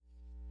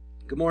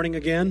Good morning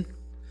again.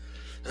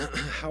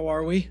 How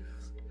are we?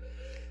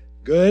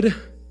 Good?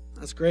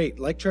 That's great.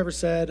 Like Trevor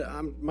said,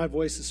 my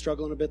voice is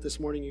struggling a bit this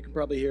morning. You can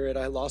probably hear it.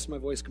 I lost my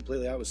voice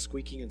completely. I was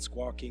squeaking and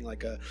squawking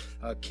like a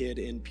kid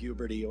in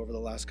puberty over the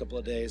last couple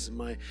of days. And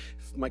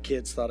my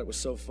kids thought it was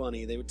so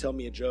funny. They would tell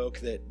me a joke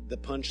that the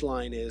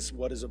punchline is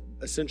what is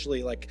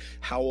essentially like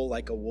howl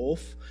like a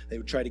wolf. They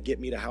would try to get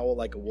me to howl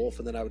like a wolf,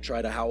 and then I would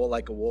try to howl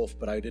like a wolf,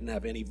 but I didn't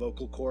have any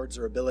vocal cords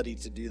or ability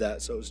to do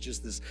that. So it was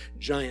just this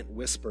giant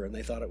whisper, and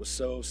they thought it was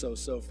so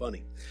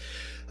funny.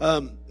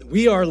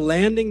 We are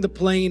landing the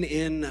plane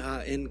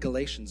in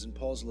Galatians, in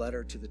Paul's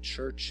letter to the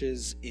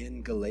churches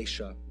in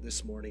Galatia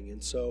this morning.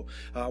 And so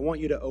I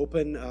want you to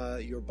open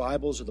your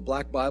Bibles or the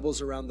black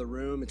Bibles around the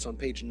room. It's on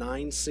page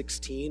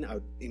 916. I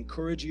would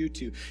encourage you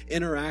to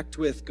interact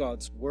with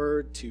God's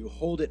Word, to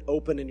hold it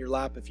open in your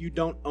lap. If you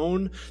don't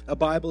own a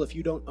Bible, if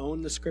you don't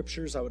own the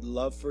Scriptures, I would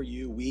love for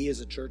you, we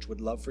as a church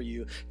would love for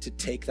you to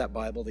take that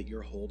Bible that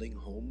you're holding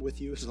home with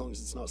you, as long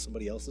as it's not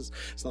somebody else's,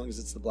 as long as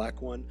it's the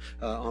black one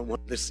on one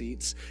of the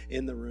seats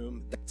in the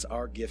room. That's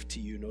our gift to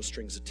you, no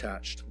strings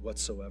attached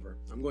whatsoever.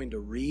 I'm going to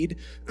read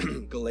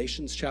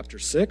Galatians chapter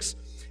 6,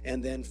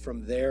 and then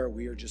from there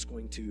we are just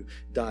going to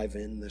dive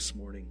in this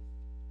morning.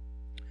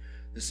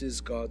 This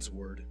is God's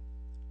word.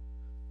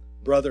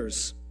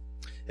 Brothers,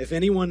 if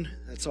anyone,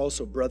 that's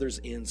also brothers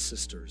and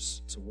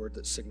sisters. It's a word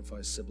that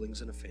signifies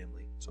siblings in a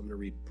family. So I'm going to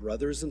read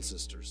brothers and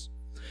sisters.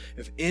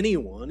 If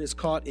anyone is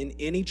caught in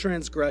any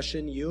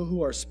transgression, you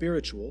who are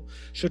spiritual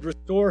should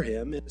restore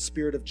him in a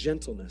spirit of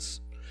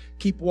gentleness.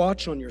 Keep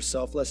watch on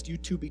yourself, lest you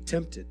too be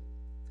tempted.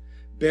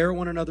 Bear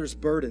one another's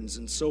burdens,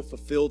 and so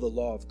fulfill the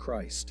law of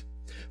Christ.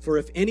 For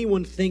if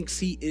anyone thinks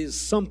he is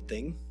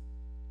something,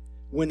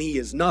 when he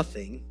is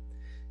nothing,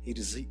 he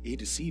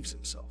deceives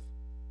himself.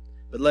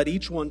 But let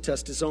each one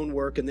test his own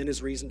work, and then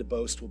his reason to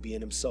boast will be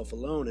in himself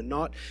alone, and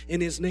not in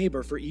his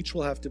neighbor, for each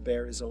will have to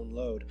bear his own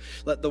load.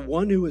 Let the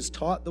one who is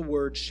taught the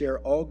word share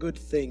all good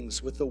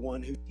things with the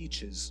one who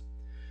teaches.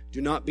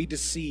 Do not be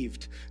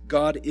deceived.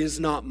 God is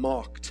not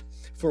mocked.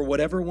 For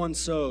whatever one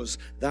sows,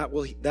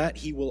 that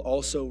he will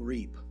also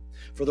reap.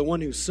 For the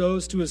one who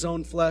sows to his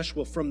own flesh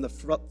will from the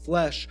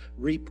flesh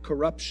reap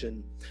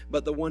corruption,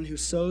 but the one who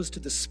sows to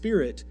the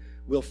Spirit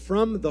will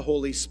from the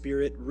Holy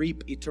Spirit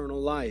reap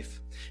eternal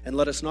life. And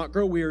let us not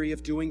grow weary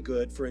of doing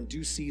good, for in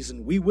due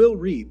season we will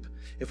reap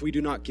if we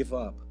do not give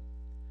up.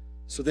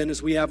 So then,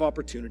 as we have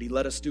opportunity,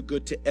 let us do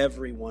good to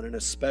everyone, and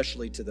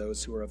especially to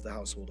those who are of the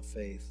household of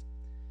faith.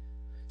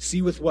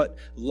 See with what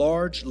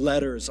large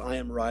letters I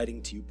am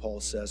writing to you, Paul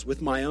says,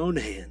 with my own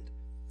hand.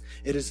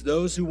 It is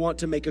those who want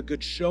to make a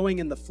good showing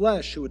in the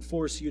flesh who would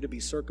force you to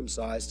be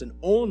circumcised, and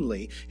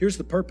only, here's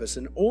the purpose,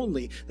 and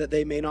only that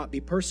they may not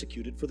be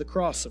persecuted for the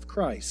cross of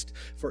Christ.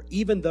 For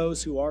even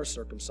those who are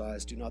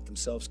circumcised do not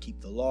themselves keep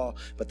the law,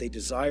 but they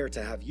desire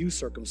to have you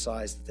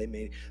circumcised, that they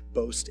may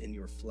boast in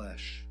your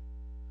flesh.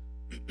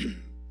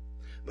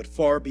 But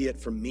far be it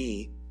from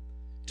me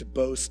to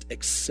boast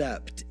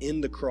except in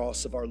the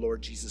cross of our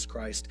Lord Jesus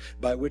Christ,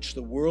 by which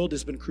the world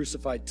has been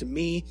crucified to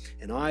me,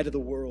 and I to the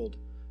world.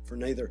 For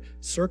neither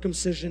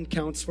circumcision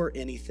counts for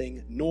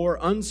anything, nor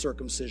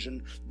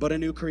uncircumcision, but a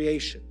new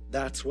creation.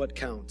 That's what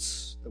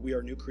counts, that we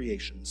are new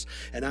creations.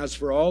 And as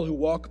for all who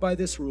walk by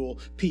this rule,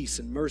 peace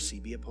and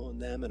mercy be upon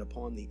them and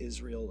upon the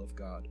Israel of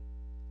God.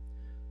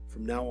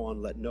 From now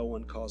on, let no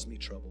one cause me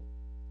trouble,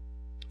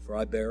 for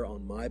I bear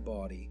on my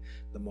body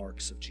the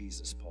marks of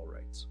Jesus, Paul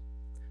writes.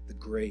 The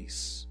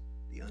grace,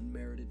 the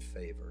unmerited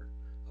favor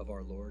of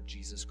our Lord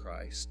Jesus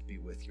Christ be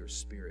with your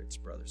spirits,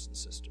 brothers and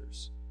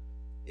sisters.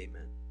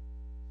 Amen.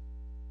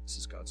 This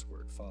is God's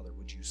word. Father,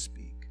 would you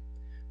speak?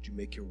 Would you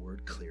make your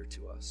word clear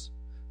to us?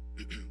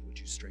 Would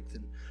you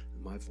strengthen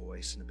my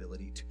voice and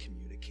ability to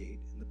communicate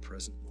in the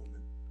present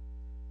moment?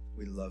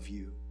 We love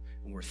you,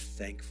 and we're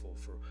thankful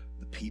for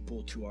the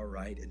people to our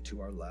right and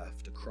to our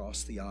left,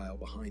 across the aisle,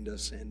 behind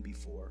us and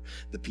before,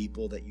 the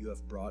people that you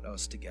have brought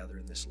us together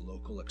in this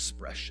local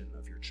expression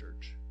of your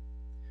church.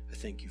 I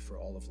thank you for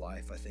all of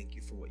life. I thank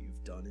you for what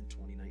you've done in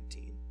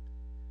 2019.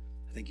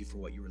 I thank you for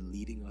what you are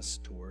leading us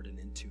toward and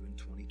into in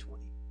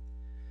 2020.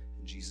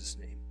 In Jesus'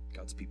 name,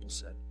 God's people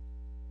said,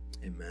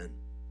 amen.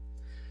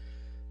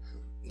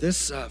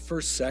 This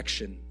first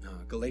section,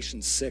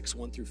 Galatians 6,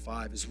 1 through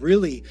 5, is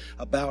really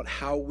about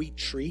how we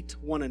treat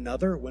one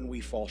another when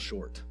we fall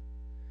short.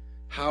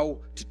 How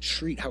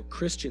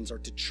Christians are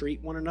to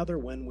treat one another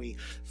when we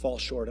fall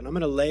short. And I'm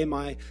going to lay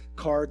my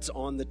cards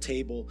on the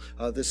table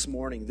this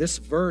morning. This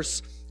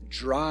verse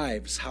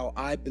drives how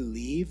I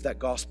believe that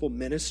gospel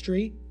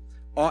ministry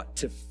ought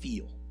to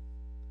feel.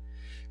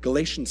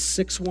 Galatians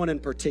 6:1 in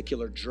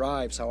particular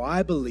drives how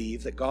I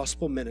believe that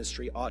gospel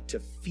ministry ought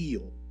to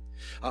feel.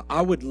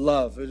 It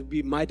would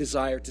be my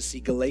desire to see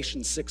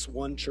Galatians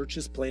 6:1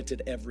 churches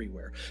planted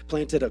everywhere,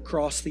 planted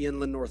across the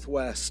inland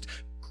Northwest,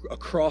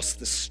 across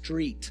the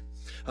street,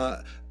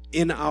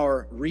 in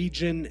our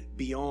region,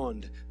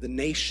 beyond the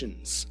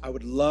nations. I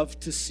would love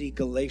to see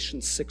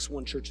Galatians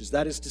 6:1 churches.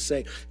 That is to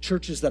say,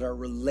 churches that are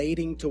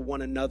relating to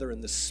one another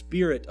in the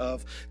spirit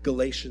of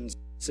Galatians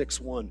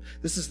 6:1.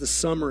 This is the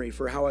summary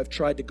for how I've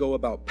tried to go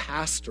about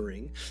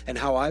pastoring and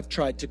how I've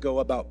tried to go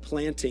about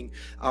planting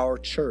our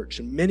church.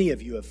 And many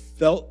of you have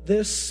felt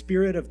this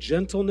spirit of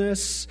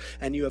gentleness,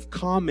 and you have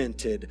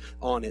commented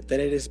on it, that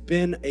it has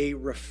been a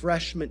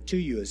refreshment to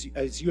you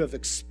as you have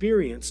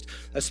experienced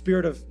a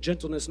spirit of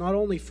gentleness, not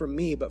only for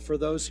me, but for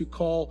those who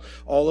call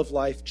All of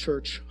Life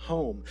Church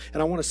home.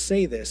 And I want to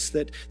say this,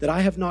 that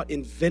I have not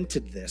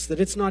invented this, that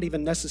it's not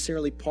even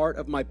necessarily part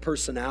of my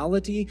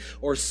personality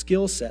or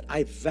skill set.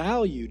 I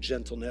value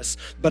gentleness,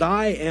 but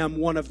I am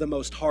one of the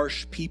most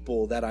harsh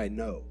people that I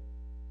know.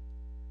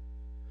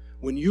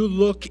 When you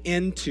look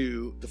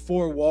into the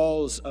four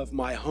walls of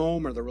my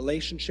home or the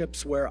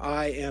relationships where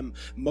I am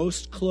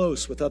most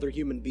close with other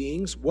human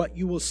beings, what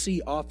you will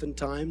see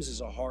oftentimes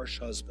is a harsh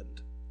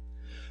husband,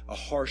 a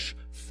harsh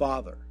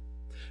father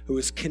who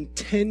is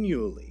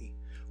continually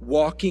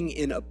walking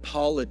in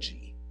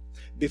apology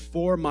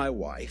before my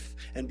wife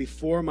and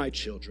before my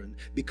children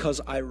because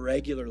I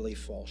regularly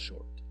fall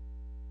short.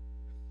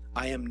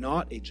 I am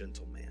not a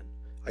gentle man.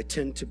 I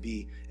tend to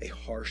be a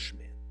harsh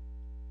man.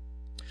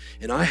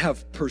 And I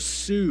have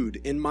pursued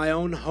in my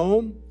own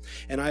home,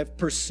 and I have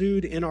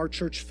pursued in our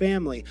church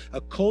family,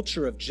 a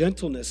culture of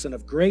gentleness and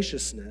of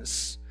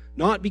graciousness,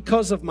 not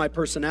because of my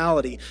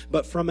personality,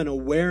 but from an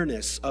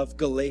awareness of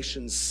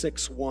Galatians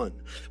 6:1.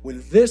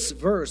 When this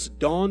verse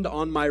dawned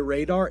on my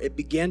radar, it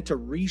began to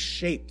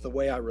reshape the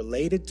way I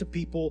related to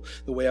people,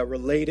 the way I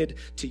related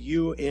to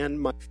you and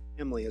my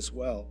family as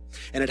well.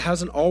 And it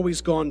hasn't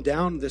always gone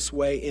down this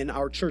way in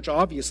our church,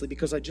 obviously,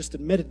 because I just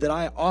admitted that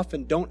I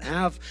often don't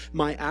have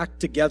my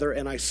act together,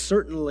 and I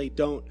certainly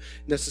don't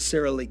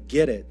necessarily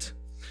get it.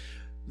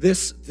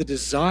 The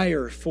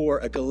desire for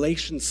a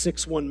Galatians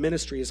 6:1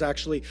 ministry is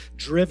actually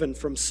driven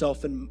from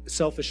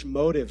selfish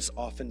motives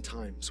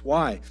oftentimes.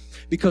 Why?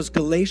 Because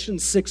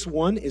Galatians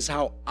 6:1 is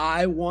how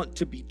I want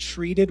to be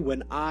treated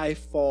when I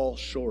fall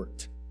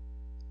short.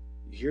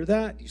 You hear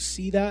that? You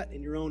see that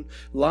in your own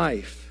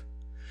life.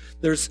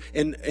 There's,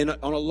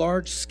 on a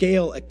large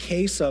scale, a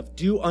case of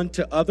do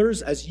unto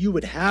others as you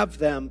would have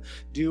them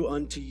do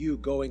unto you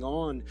going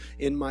on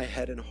in my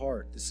head and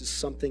heart. This is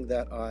something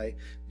that I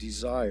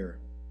desire.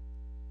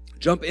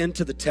 Jump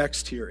into the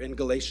text here in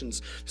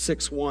Galatians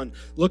 6:1.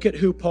 Look at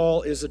who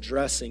Paul is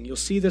addressing. You'll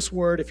see this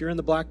word, if you're in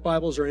the Black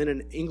Bibles or in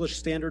an English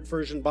Standard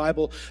Version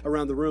Bible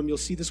around the room, you'll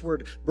see this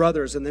word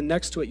brothers, and then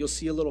next to it you'll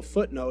see a little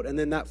footnote, and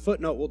then that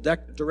footnote will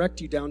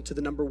direct you down to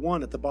the number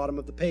 1 at the bottom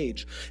of the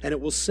page, and it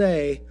will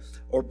say,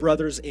 or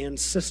brothers and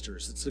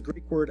sisters. It's the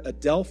Greek word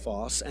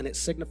adelphos, and it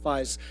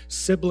signifies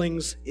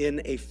siblings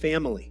in a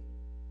family.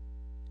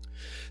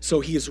 So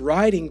he is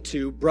writing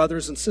to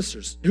brothers and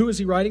sisters. Who is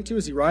he writing to?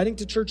 Is he writing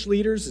to church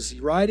leaders? Is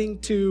he writing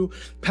to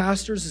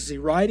pastors? Is he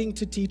writing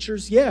to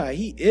teachers? Yeah,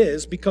 he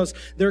is, because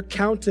they're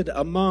counted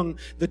among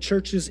the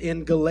churches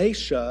in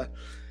Galatia.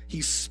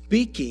 He's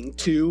speaking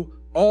to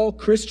all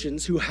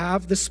Christians who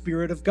have the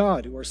Spirit of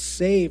God, who are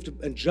saved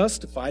and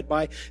justified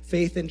by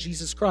faith in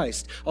Jesus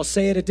Christ. I'll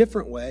say it a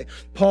different way.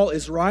 Paul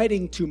is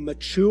writing to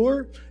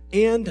mature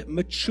and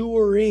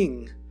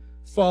maturing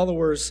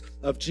followers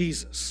of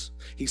Jesus.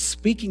 He's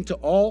speaking to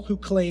all who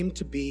claim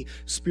to be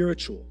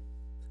spiritual,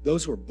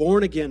 those who are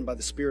born again by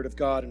the Spirit of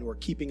God and who are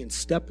keeping in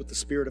step with the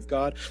Spirit of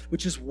God,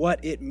 which is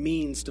what it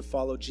means to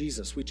follow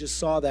Jesus. We just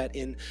saw that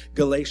in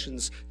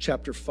Galatians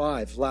chapter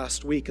 5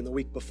 last week and the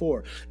week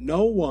before.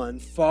 No one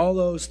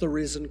follows the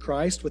risen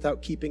Christ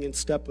without keeping in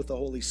step with the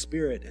Holy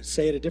Spirit. And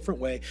say it a different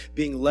way,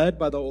 being led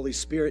by the Holy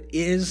Spirit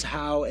is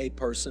how a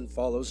person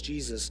follows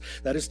Jesus.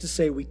 That is to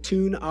say, we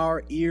tune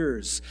our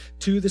ears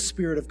to the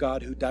Spirit of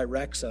God who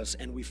directs us,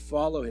 and we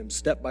follow him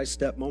step by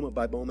step, moment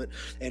by moment,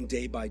 and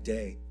day by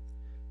day.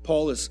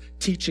 Paul is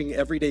teaching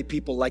everyday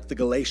people like the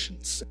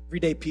Galatians,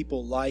 everyday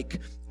people like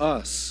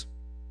us,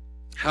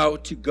 how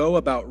to go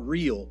about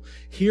real,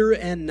 here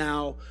and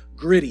now,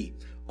 gritty,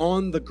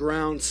 on the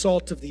ground,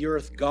 salt of the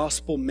earth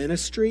gospel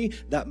ministry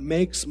that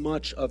makes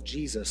much of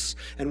Jesus.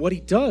 And what he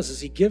does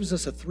is he gives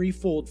us a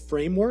threefold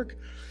framework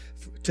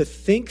to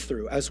think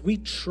through as we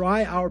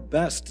try our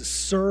best to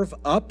serve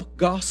up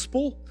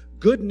gospel,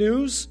 good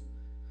news,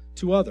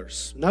 to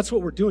others. And that's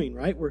what we're doing,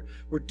 right?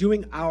 We're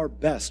doing our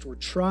best. We're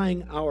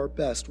trying our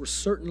best. We're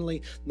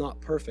certainly not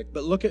perfect.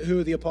 But look at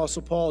who the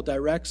Apostle Paul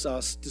directs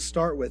us to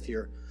start with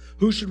here.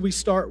 Who should we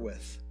start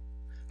with?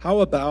 How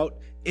about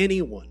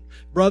anyone?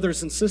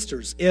 Brothers and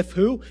sisters, if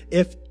who?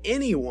 If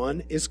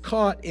anyone is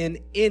caught in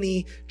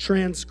any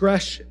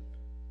transgression.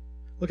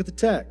 Look at the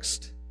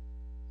text.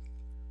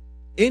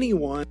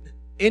 Anyone,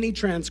 any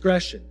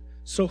transgression.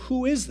 So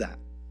who is that?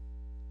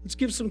 Let's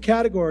give some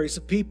categories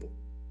of people.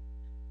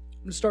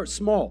 I'm going to start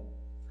small.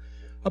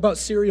 How about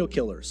serial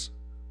killers?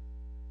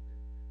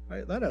 All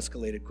right, that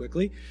escalated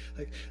quickly.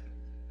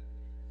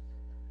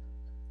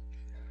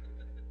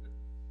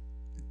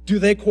 Do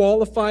they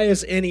qualify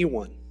as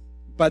anyone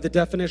by the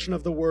definition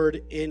of the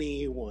word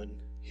anyone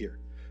here?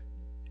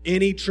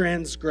 Any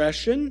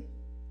transgression?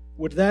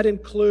 Would that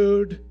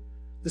include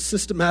the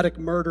systematic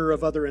murder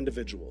of other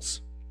individuals?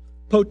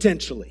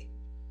 Potentially,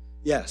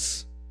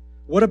 yes.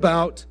 What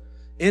about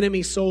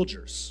enemy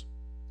soldiers?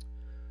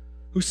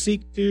 who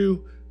seek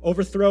to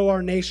overthrow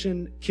our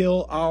nation,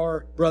 kill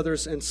our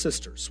brothers and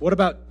sisters? What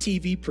about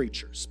TV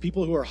preachers,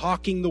 people who are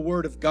hawking the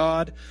word of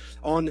God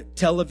on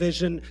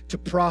television to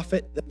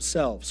profit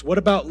themselves? What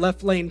about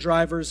left lane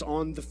drivers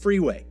on the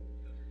freeway?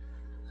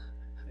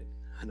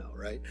 I know,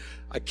 right?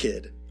 I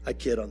kid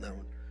on that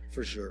one,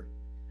 for sure.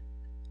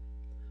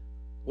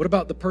 What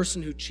about the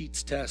person who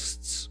cheats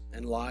tests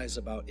and lies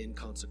about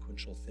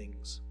inconsequential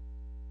things?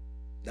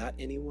 That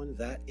anyone?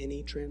 That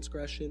any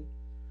transgression?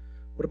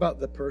 What about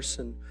the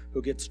person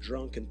who gets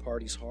drunk and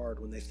parties hard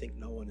when they think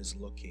no one is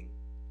looking?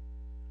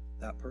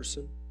 That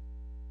person?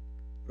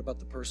 What about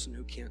the person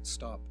who can't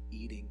stop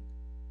eating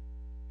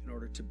in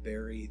order to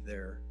bury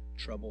their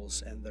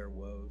troubles and their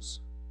woes?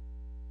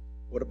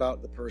 What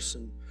about the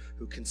person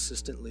who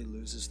consistently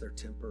loses their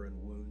temper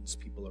and wounds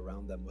people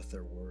around them with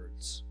their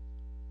words?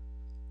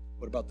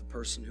 What about the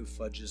person who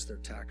fudges their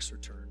tax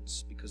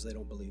returns because they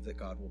don't believe that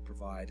God will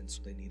provide, and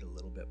so they need a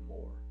little bit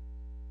more,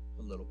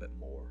 a little bit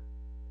more,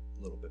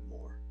 a little bit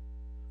more?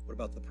 What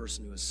about the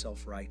person who is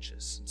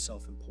self-righteous and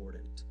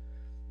self-important?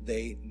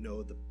 They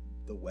know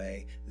the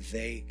way.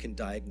 They can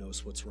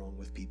diagnose what's wrong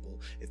with people.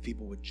 If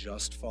people would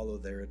just follow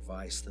their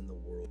advice, then the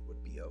world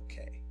would be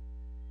okay.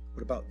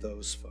 What about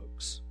those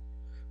folks?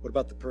 What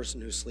about the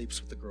person who sleeps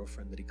with the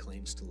girlfriend that he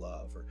claims to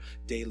love, or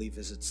daily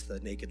visits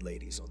the naked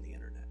ladies on the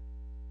internet?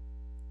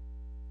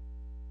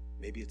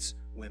 Maybe it's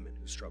women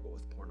who struggle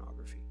with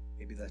pornography.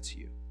 Maybe that's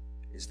you.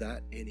 Is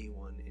that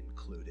anyone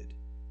included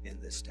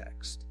in this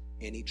text?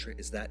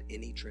 Is that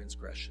any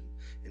transgression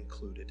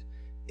included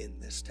in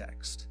this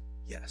text?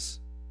 Yes.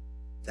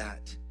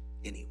 That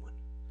anyone.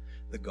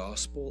 The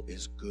gospel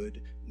is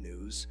good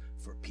news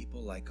for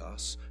people like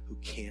us who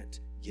can't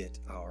get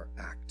our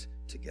act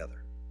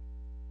together.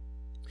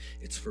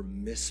 It's for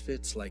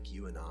misfits like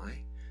you and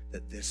I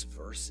that this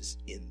verse is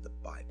in the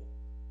Bible.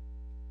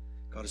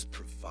 God has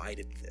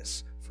provided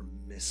this for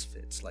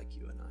misfits like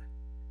you and I.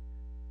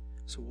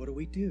 So what do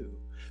we do?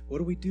 What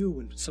do we do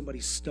when somebody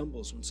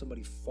stumbles, when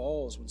somebody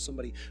falls, when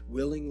somebody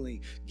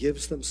willingly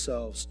gives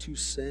themselves to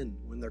sin,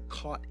 when they're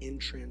caught in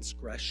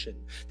transgression?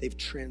 They've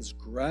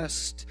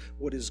transgressed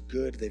what is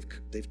good.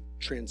 They've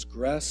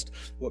transgressed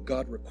what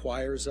God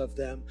requires of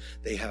them.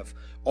 They have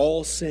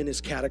all sin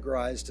is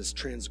categorized as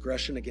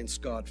transgression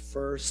against God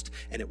first,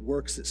 and it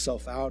works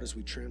itself out as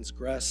we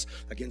transgress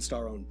against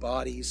our own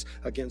bodies,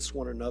 against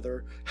one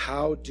another.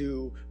 How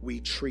do we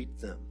treat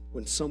them?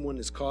 When someone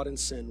is caught in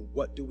sin,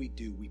 what do?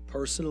 We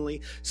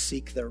personally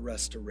seek their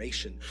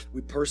restoration.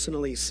 We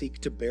personally seek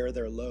to bear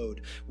their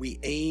load. We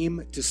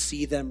aim to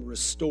see them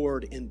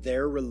restored in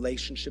their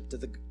relationship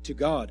to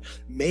God.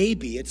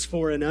 Maybe it's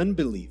for an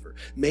unbeliever.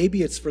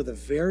 Maybe it's for the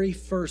very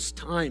first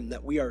time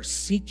that we are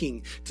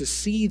seeking to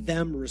see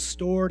them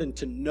restored and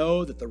to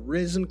know that the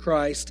risen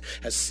Christ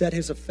has set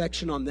his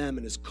affection on them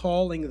and is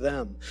calling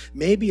them.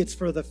 Maybe it's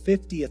for the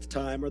 50th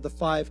time or the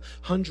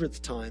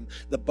 500th time.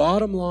 The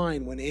bottom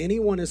line, when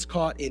anyone is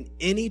caught in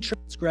any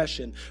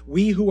transgression,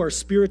 we who are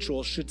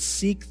spiritual should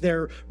seek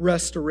their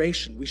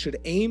restoration. We should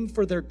aim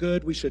for their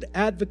good. We should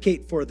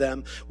advocate for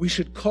them. We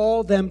should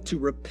call them to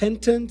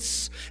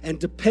repentance and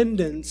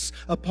dependence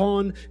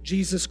upon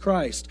Jesus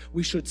Christ.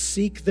 We should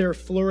seek their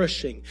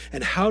flourishing.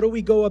 And how do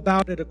we go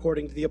about it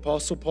according to the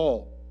Apostle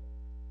Paul?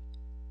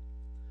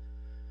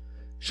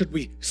 Should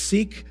we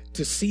seek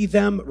to see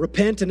them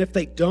repent? And if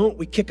they don't,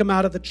 we kick them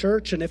out of the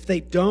church. And if they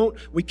don't,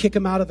 we kick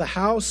them out of the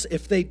house.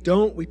 If they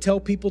don't, we tell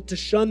people to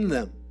shun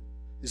them.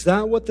 Is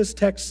that what this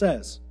text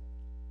says?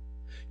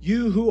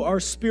 You who are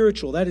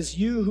spiritual, that is,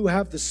 you who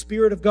have the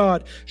Spirit of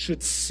God,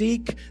 should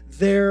seek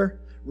their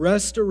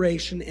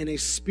restoration in a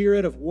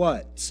spirit of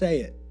what?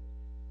 Say it.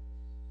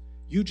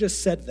 You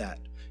just said that.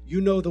 You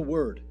know the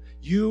word.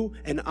 You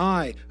and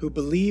I, who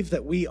believe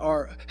that we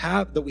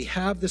have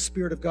the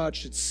Spirit of God,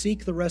 should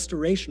seek the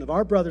restoration of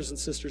our brothers and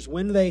sisters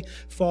when they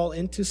fall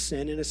into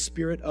sin in a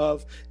spirit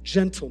of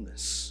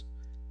gentleness.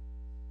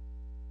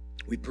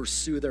 We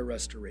pursue their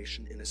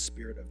restoration in a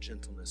spirit of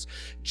gentleness.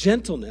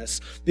 Gentleness,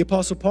 the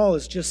Apostle Paul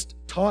has just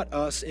taught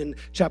us in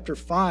chapter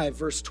 5,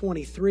 verse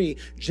 23,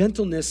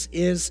 gentleness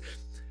is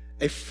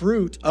a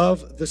fruit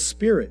of the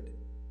Spirit.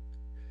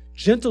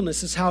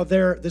 Gentleness is how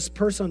this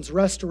person's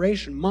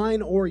restoration,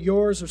 mine or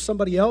yours or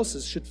somebody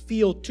else's, should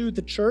feel to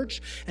the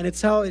church, and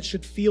it's how it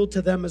should feel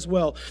to them as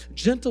well.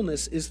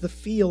 Gentleness is the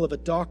feel of a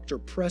doctor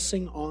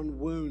pressing on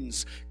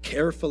wounds,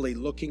 carefully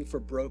looking for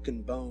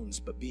broken bones,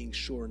 but being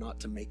sure not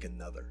to make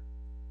another,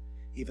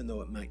 even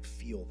though it might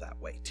feel that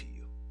way to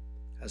you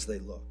as they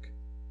look.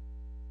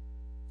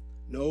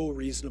 No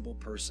reasonable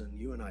person,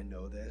 you and I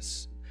know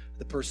this,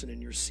 the person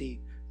in your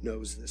seat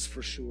knows this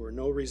for sure.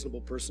 No reasonable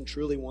person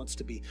truly wants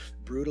to be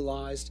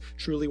brutalized,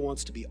 truly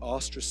wants to be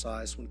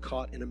ostracized when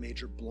caught in a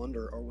major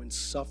blunder or when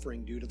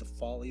suffering due to the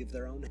folly of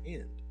their own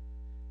hand.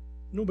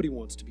 Nobody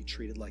wants to be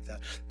treated like that.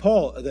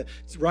 Paul,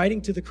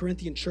 writing to the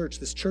Corinthian church,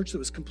 this church that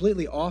was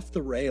completely off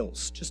the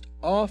rails, just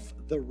off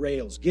the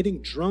rails,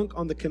 getting drunk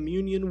on the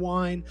communion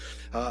wine.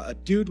 A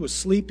dude was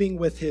sleeping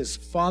with his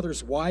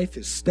father's wife,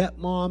 his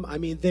stepmom. I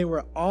mean, they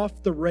were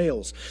off the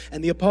rails.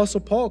 And the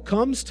Apostle Paul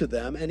comes to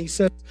them and he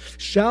says,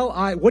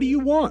 what do you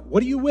want?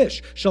 What do you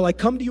wish? Shall I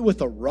come to you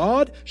with a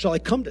rod? Shall I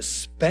come to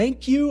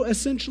spank you,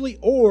 essentially?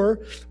 Or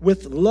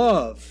with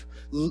love,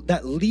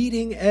 that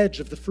leading edge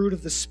of the fruit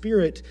of the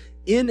Spirit,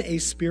 in a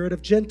spirit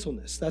of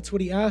gentleness. That's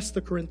what he asked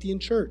the Corinthian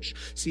church.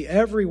 See,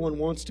 everyone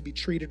wants to be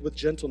treated with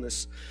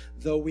gentleness,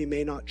 though we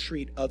may not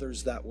treat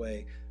others that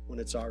way when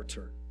it's our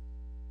turn.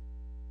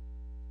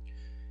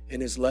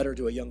 In his letter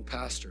to a young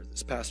pastor,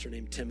 this pastor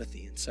named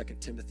Timothy, in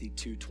 2 Timothy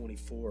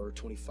 2:24 or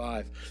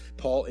 25,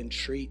 Paul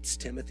entreats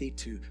Timothy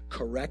to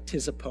correct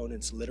his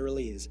opponents,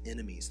 literally his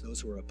enemies, those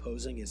who are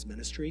opposing his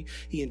ministry.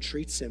 He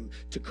entreats him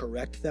to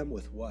correct them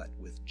with what?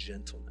 With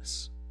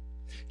gentleness.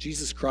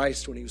 Jesus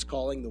Christ, when he was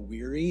calling the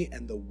weary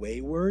and the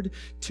wayward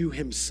to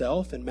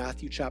himself in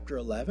Matthew chapter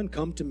 11,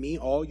 come to me,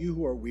 all you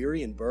who are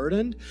weary and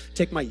burdened,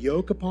 take my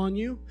yoke upon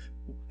you.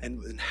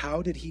 And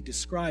how did he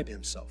describe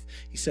himself?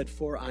 He said,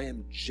 for I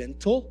am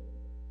gentle,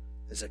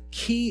 as a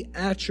key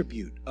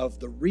attribute of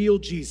the real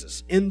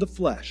Jesus in the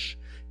flesh.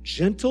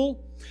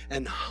 Gentle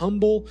and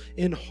humble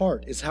in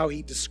heart is how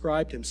he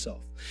described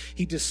himself.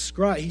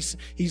 He's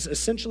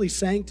essentially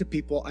saying to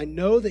people, I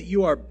know that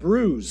you are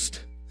bruised.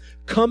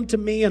 Come to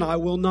me and I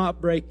will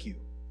not break you.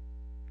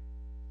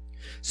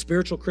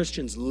 Spiritual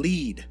Christians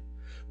lead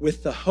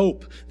with the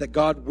hope that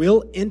God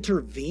will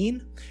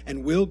intervene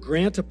and will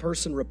grant a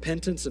person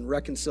repentance and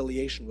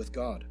reconciliation with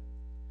God.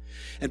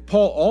 And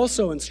Paul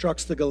also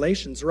instructs the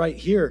Galatians right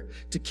here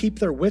to keep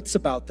their wits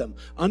about them,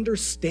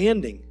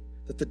 understanding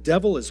that the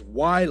devil is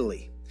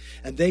wily,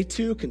 and they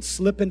too can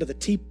slip into the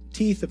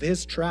teeth of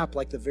his trap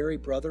like the very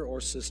brother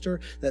or sister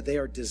that they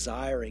are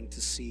desiring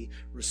to see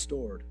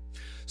restored.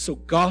 So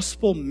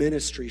gospel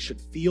ministry should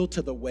feel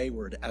to the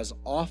wayward as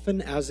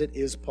often as it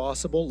is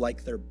possible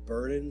like their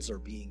burdens are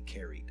being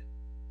carried.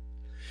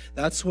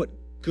 That's what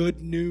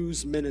good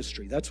news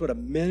ministry, that's what a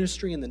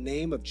ministry in the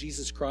name of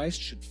Jesus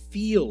Christ should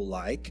feel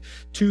like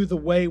to the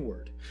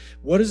wayward.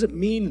 What does it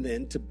mean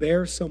then to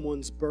bear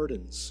someone's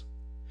burdens?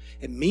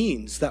 It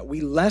means that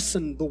we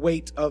lessen the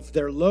weight of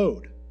their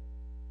load.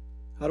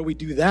 How do we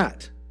do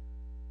that?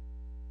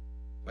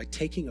 By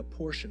taking a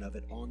portion of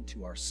it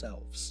onto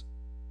ourselves.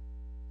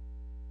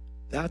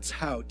 That's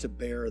how to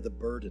bear the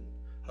burden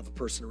of a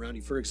person around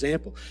you. For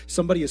example,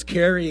 somebody is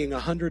carrying a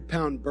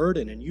 100-pound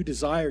burden and you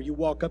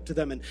walk up to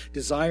them and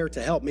desire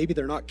to help. Maybe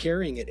they're not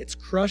carrying it. It's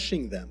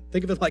crushing them.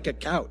 Think of it like a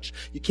couch.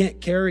 You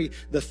can't carry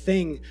the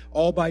thing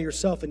all by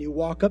yourself, and you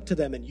walk up to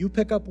them and you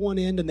pick up one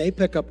end and they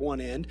pick up one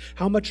end.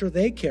 How much are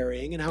they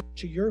carrying and how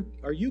much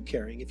are you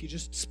carrying if you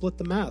just split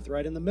the math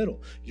right in the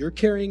middle? You're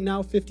carrying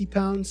now 50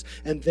 pounds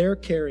and they're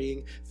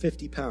carrying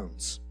 50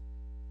 pounds.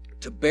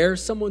 To bear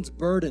someone's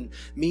burden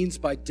means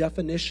by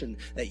definition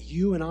that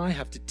you and I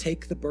have to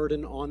take the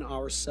burden on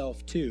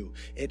ourselves too.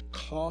 It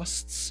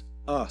costs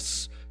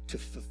us to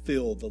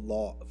fulfill the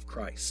law of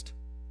Christ.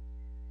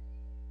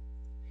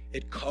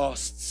 It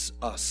costs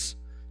us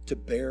to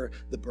bear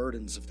the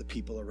burdens of the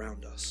people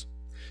around us.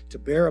 To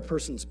bear a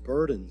person's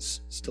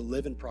burdens is to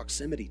live in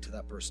proximity to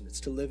that person.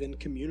 It's to live in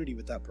community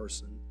with that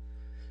person.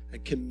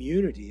 And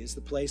community is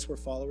the place where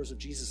followers of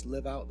Jesus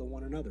live out the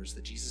one another's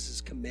that Jesus has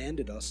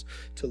commanded us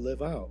to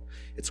live out.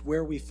 It's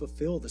where we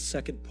fulfill the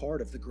second part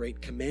of the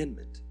Great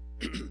Commandment.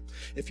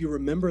 If you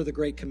remember the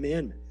Great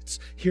Commandment, it's,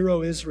 Hear,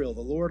 O Israel,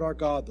 the Lord our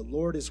God, the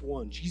Lord is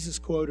one. Jesus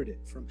quoted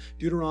it from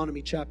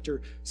Deuteronomy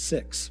chapter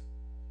 6.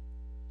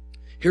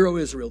 Hear, O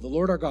Israel, the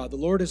Lord our God, the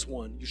Lord is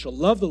one. You shall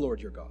love the Lord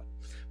your God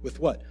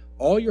with what?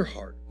 All your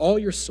heart, all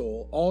your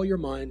soul, all your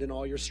mind, and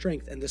all your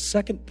strength. And the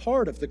second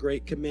part of the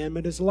Great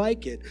Commandment is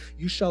like it.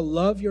 You shall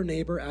love your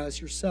neighbor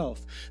as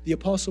yourself. The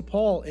Apostle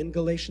Paul in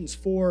Galatians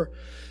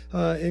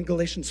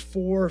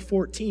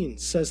 4:14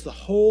 says the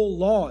whole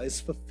law is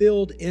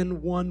fulfilled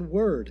in one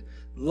word.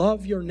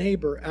 Love your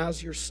neighbor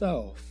as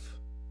yourself.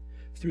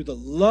 Through the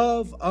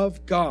love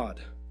of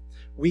God,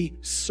 we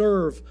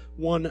serve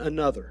one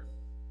another.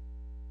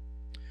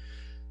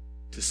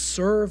 To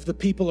serve the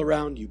people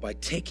around you by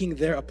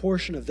taking a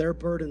portion of their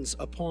burdens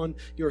upon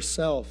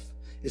yourself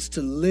is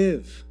to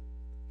live,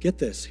 get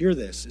this, hear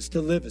this, is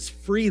to live as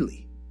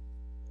freely.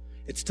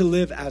 It's to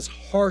live as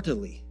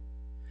heartily.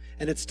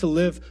 And it's to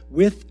live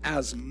with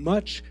as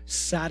much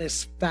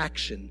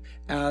satisfaction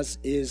as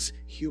is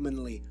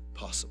humanly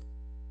possible.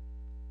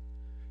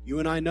 You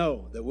and I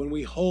know that when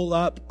we hole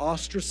up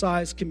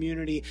ostracized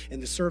community in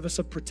the service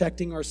of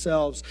protecting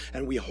ourselves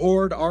and we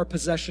hoard our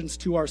possessions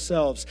to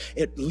ourselves,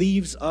 it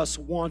leaves us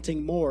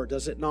wanting more,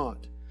 does it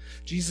not?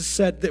 Jesus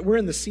said that we're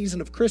in the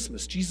season of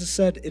Christmas. Jesus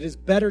said it is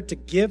better to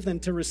give than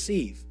to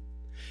receive.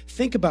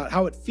 Think about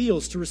how it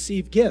feels to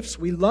receive gifts.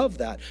 We love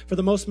that. For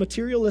the most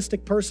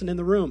materialistic person in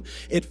the room,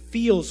 it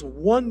feels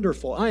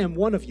wonderful. I am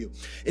one of you.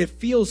 It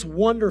feels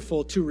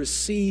wonderful to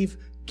receive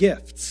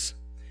gifts,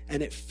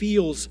 and it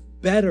feels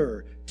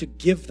better to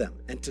give them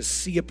and to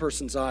see a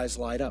person's eyes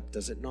light up,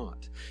 does it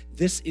not?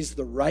 This is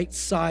the right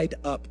side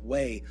up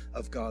way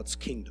of God's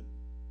kingdom.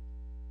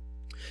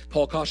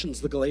 Paul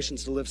cautions the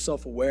Galatians to live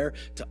self-aware,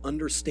 to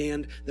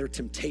understand their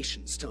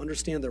temptations, to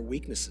understand their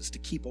weaknesses, to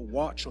keep a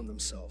watch on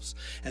themselves.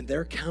 And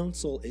their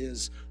counsel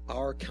is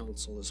our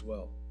counsel as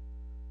well.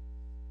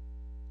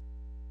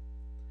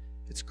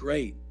 It's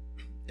great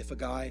if a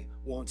guy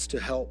wants to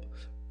help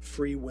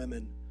free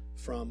women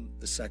from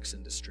the sex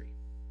industry.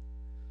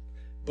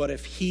 But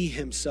if he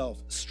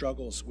himself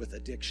struggles with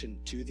addiction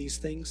to these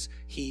things,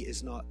 he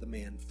is not the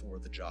man for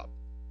the job.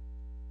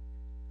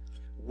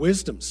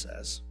 Wisdom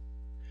says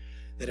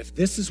that if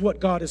this is what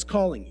God is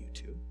calling you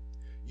to,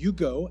 you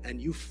go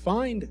and you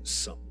find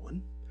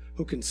someone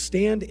who can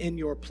stand in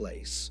your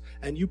place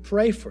and you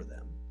pray for them.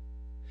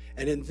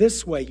 And in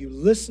this way, you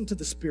listen to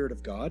the Spirit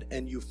of God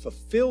and you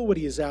fulfill what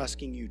He is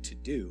asking you to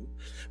do,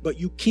 but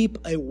you keep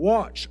a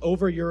watch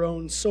over your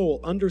own soul,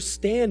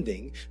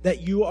 understanding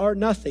that you are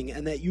nothing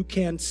and that you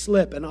can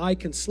slip, and I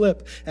can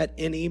slip at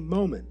any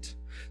moment,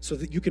 so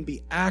that you can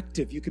be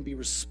active, you can be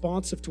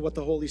responsive to what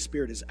the Holy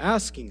Spirit is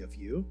asking of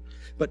you,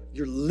 but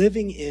you're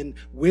living in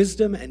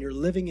wisdom and you're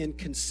living in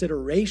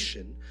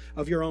consideration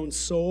of your own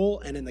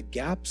soul and in the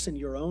gaps in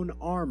your own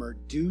armor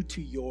due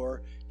to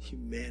your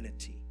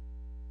humanity.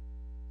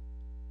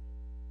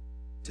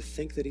 To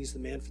think that he's the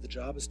man for the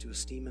job is to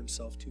esteem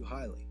himself too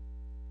highly.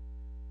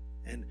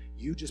 And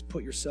you just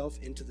put yourself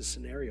into the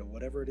scenario,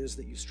 whatever it is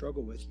that you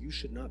struggle with, you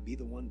should not be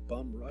the one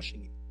bum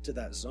rushing to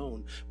that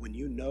zone when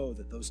you know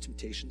that those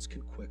temptations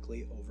can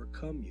quickly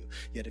overcome you.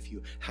 Yet if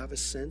you have a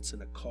sense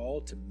and a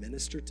call to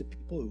minister to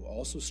people who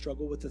also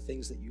struggle with the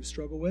things that you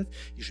struggle with,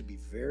 you should be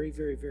very,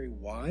 very, very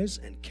wise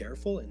and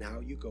careful in how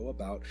you go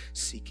about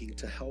seeking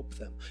to help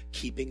them,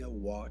 keeping a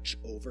watch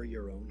over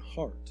your own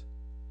heart.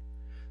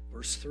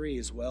 Verse 3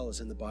 as well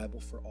is in the Bible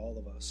for all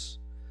of us.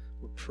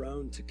 We're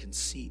prone to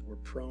conceit. We're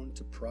prone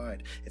to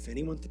pride. If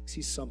anyone thinks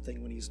he's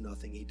something when he's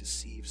nothing, he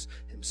deceives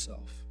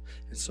himself.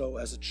 And so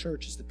as a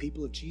church, as the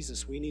people of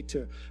Jesus, we need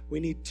to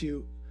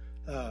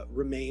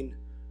remain,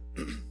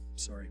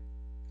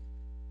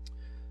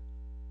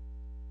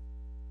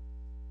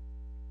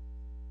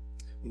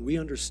 When we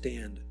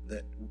understand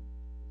that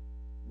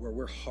where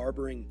we're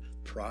harboring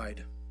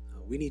pride,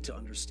 we need to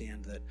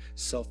understand that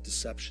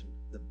self-deception,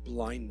 that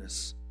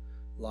blindness,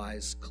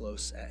 lies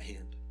close at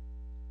hand.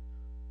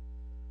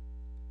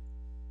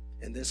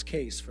 In this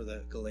case, for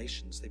the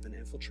Galatians, they've been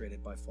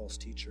infiltrated by false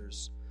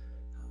teachers.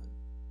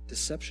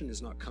 Deception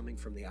is not coming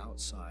from the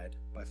outside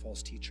by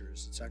false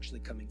teachers. It's actually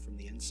coming from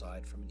the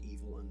inside, from an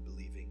evil,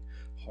 unbelieving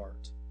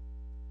heart.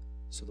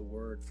 So the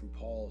word from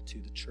Paul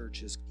to the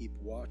church is, keep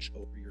watch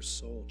over your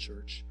soul,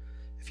 church.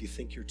 If you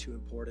think you're too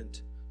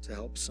important to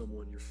help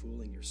someone, you're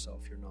fooling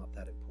yourself. You're not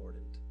that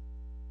important.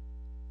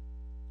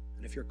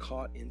 And if you're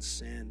caught in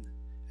sin,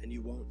 and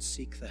you won't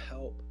seek the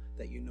help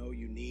that you know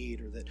you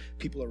need, or that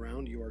people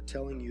around you are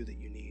telling you that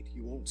you need,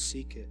 you won't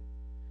seek it,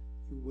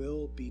 you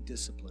will be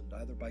disciplined,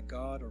 either by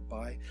God or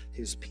by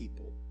His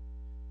people.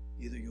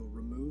 Either you'll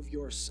remove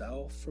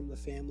yourself from the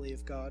family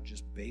of God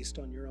just based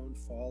on your own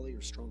folly,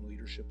 or strong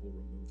leadership will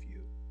remove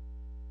you.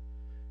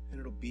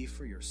 And it'll be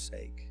for your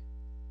sake,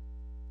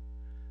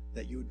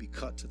 that you would be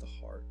cut to the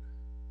heart,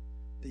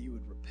 that you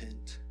would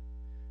repent,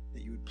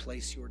 that you would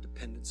place your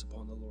dependence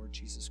upon the Lord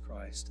Jesus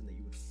Christ, and that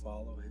you would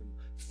follow Him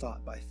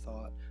thought by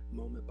thought,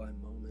 moment by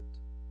moment.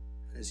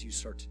 And as you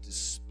start to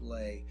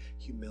display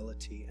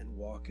humility and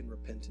walk in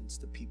repentance,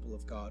 the people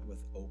of God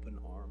with open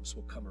arms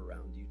will come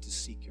around you to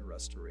seek your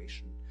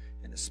restoration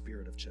in a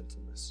spirit of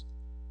gentleness.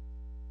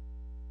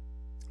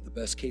 The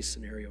best case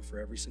scenario for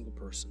every single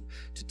person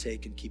to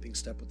take in keeping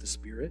step with the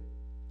Spirit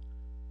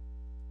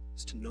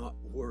is to not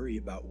worry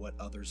about what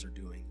others are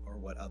doing or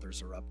what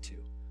others are up to,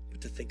 but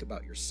to think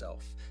about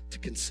yourself, to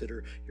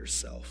consider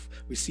yourself.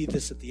 We see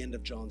this at the end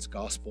of John's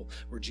gospel,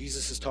 where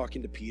Jesus is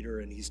talking to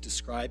Peter, and he's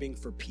describing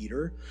for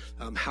Peter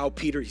how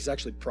he's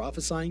actually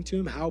prophesying to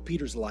him, how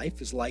Peter's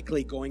life is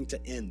likely going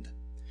to end.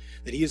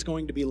 That he is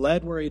going to be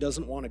led where he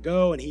doesn't want to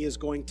go, and he is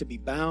going to be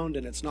bound,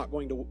 and it's not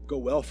going to go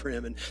well for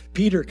him. And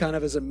Peter, kind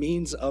of as a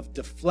means of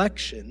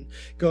deflection,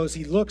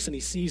 he looks and he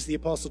sees the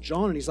Apostle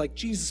John, and he's like,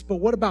 Jesus, but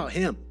what about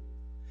him?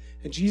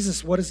 And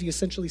Jesus, what does he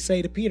essentially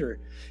say to Peter?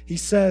 He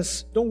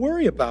says, don't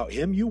worry about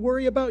him. You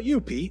worry about you,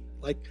 Pete.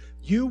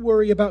 You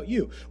worry about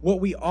you.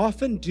 What we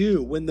often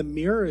do when the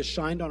mirror is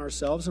shined on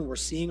ourselves and we're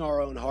seeing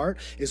our own heart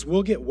is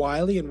we'll get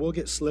wily and we'll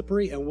get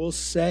slippery and we'll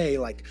say,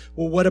 well,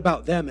 what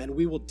about them? And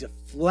we will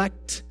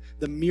deflect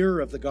the mirror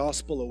of the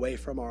gospel away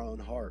from our own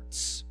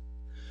hearts.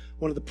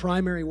 One of the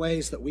primary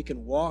ways that we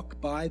can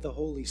walk by the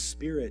Holy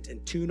Spirit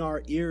and tune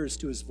our ears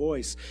to His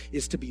voice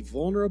is to be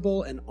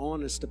vulnerable and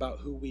honest about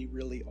who we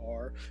really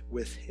are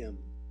with Him.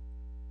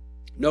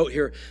 Note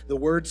here, the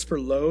words for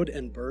load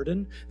and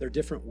burden, they're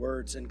different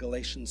words in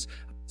Galatians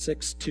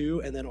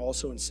 6:2, and then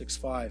also in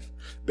 6:5.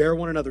 Bear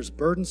one another's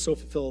burdens, so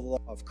fulfill the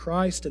law of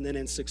Christ. And then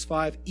in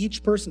 6:5,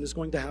 each person is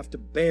going to have to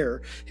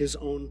bear his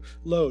own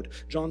load.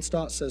 John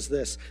Stott says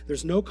this: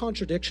 there's no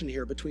contradiction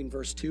here between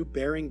verse 2,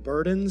 bearing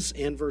burdens,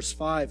 and verse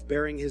 5,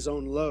 bearing his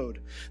own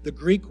load. The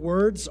Greek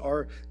words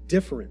are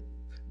different.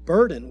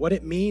 Burden, what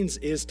it means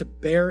is to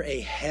bear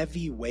a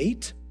heavy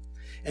weight.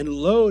 And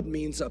load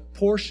means a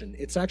portion.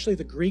 It's actually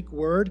the Greek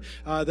word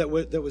that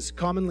was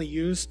commonly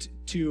used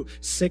to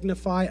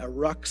signify a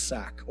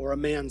rucksack or a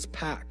man's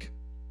pack.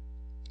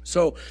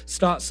 So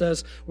Stott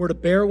says, we're to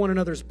bear one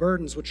another's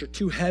burdens, which are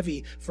too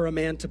heavy for a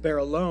man to bear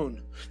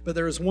alone. But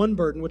there is one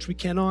burden which we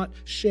cannot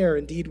share.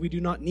 Indeed, we do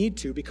not need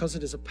to, because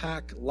it is a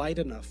pack light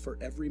enough for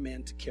every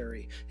man to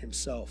carry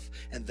himself.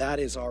 And that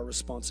is our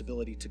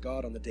responsibility to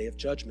God on the day of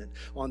judgment.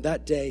 On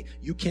that day,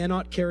 you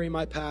cannot carry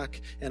my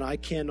pack, and I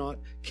cannot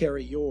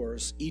carry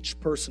yours. Each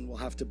person will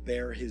have to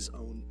bear his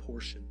own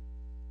portion.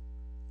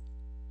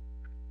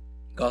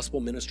 Gospel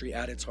ministry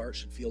at its heart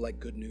should feel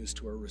like good news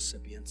to our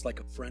recipients, like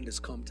a friend has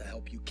come to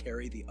help you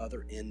carry the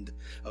other end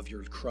of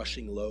your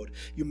crushing load.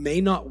 You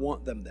may not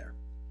want them there.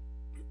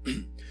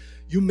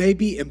 You may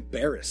be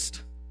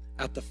embarrassed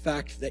at the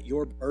fact that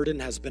your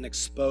burden has been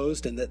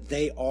exposed and that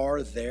they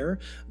are there,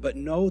 but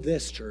know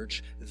this,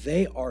 church,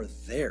 they are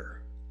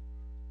there.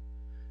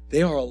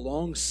 They are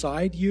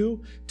alongside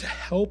you to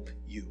help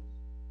you.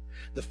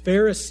 The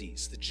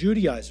Pharisees, the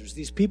Judaizers,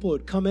 these people who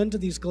had come into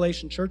these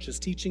Galatian churches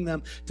teaching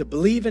them to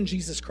believe in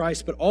Jesus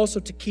Christ, but also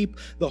to keep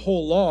the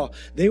whole law,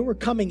 they were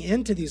coming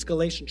into these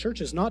Galatian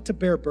churches not to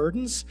bear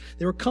burdens.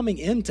 They were coming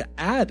in to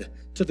add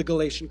to the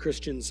Galatian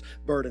Christians'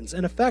 burdens.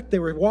 In effect, they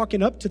were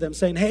walking up to them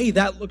saying, hey,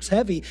 that looks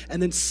heavy,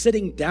 and then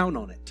sitting down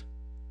on it.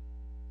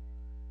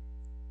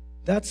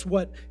 That's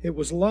what it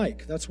was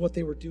like. That's what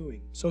they were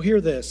doing. So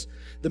hear this.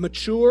 The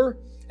mature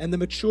and the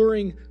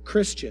maturing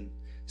Christian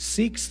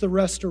seeks the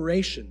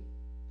restoration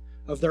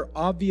of their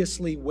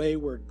obviously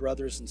wayward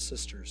brothers and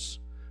sisters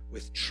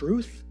with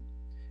truth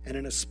and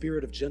in a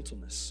spirit of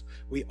gentleness.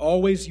 We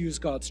always use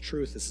God's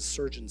truth as a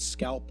surgeon's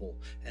scalpel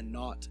and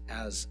not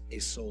as a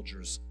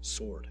soldier's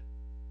sword.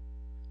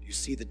 Do you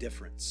see the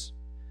difference?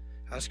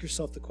 Ask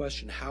yourself the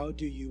question, how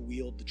do you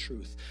wield the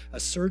truth? A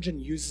surgeon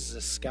uses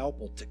a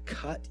scalpel to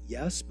cut,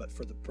 yes, but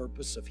for the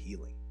purpose of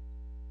healing.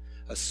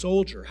 A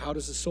soldier, how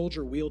does a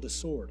soldier wield a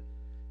sword?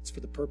 It's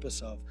for the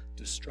purpose of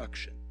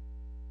destruction.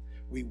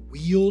 We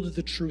wield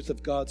the truth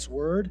of God's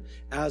word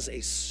as a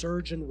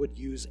surgeon would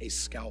use a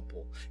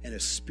scalpel, in a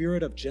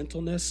spirit of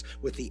gentleness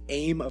with the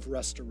aim of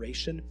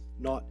restoration,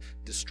 not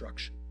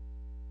destruction.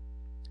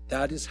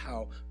 That is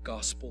how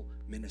gospel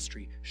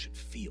ministry should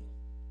feel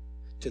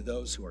to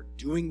those who are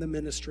doing the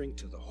ministering,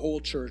 to the whole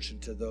church,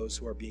 and to those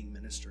who are being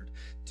ministered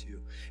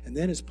to. And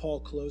then as Paul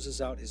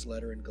closes out his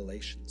letter in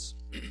Galatians,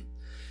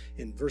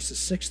 in verses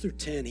 6 through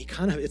 10,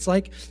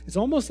 it's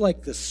almost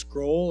like the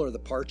scroll or the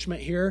parchment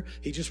here.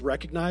 He just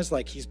recognized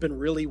like he's been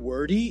really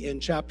wordy in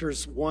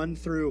chapters 1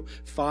 through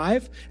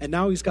 5, and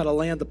now he's got to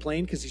land the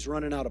plane because he's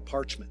running out of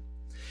parchment.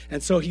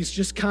 And so he's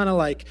just kind of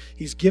like,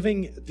 he's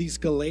giving these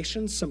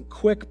Galatians some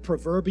quick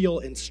proverbial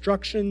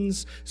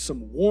instructions,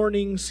 some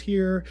warnings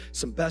here,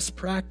 some best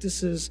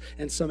practices,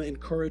 and some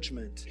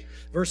encouragement.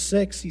 Verse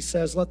 6, he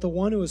says, let the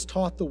one who has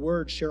taught the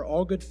word share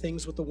all good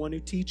things with the one who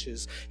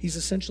teaches. He's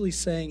essentially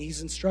saying,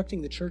 he's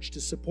instructing the church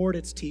to support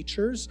its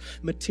teachers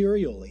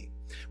materially,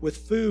 with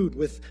food,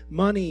 with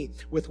money,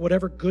 with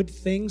whatever good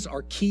things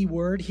are key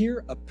word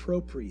here,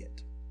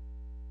 appropriate.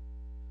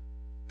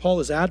 Paul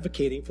is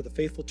advocating for the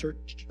faithful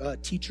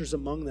teachers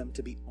among them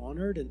to be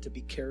honored and to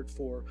be cared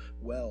for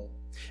well.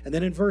 And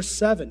then in verse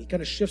 7, he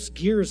kind of shifts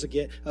gears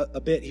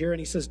a bit here, and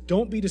he says,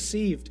 don't be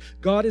deceived.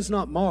 God is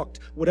not mocked.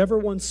 Whatever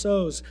one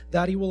sows,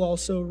 that he will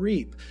also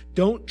reap.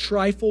 Don't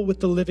trifle with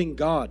the living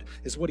God,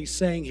 is what he's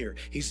saying here.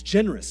 He's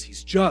generous,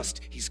 he's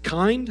just, he's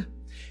kind,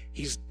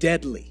 he's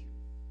deadly.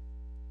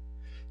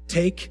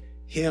 Take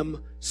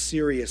him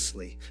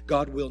seriously.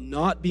 God will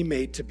not be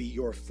made to be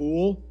your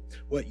fool.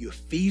 What you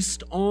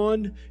feast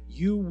on,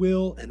 you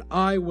will and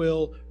I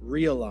will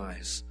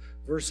realize.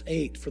 Verse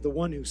 8, for the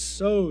one who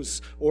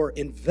sows or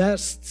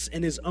invests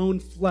in his own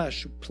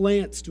flesh, who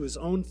plants to his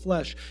own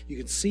flesh, you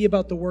can see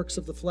about the works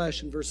of the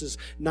flesh in verses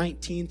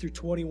 19 through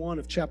 21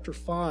 of chapter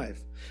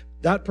 5.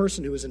 That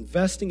person who is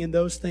investing in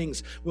those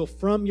things will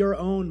from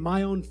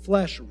my own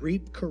flesh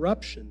reap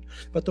corruption.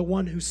 But the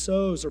one who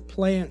sows or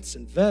plants,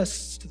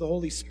 invests to the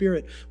Holy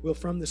Spirit, will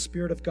from the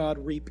Spirit of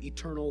God reap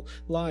eternal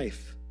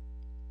life.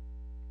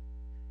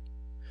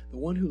 The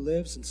one who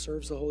lives and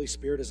serves the Holy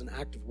Spirit as an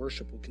act of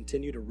worship will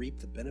continue to reap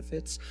the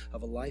benefits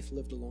of a life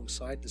lived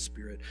alongside the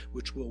Spirit,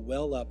 which will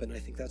well up, and I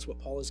think that's what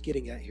Paul is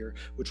getting at here,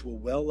 which will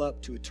well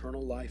up to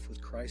eternal life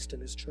with Christ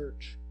and his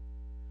church.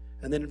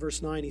 And then in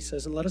verse 9 he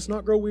says, and let us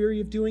not grow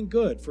weary of doing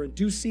good, for in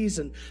due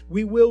season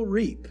we will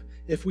reap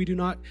if we do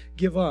not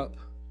give up.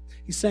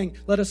 He's saying,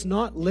 let us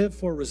not live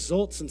for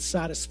results and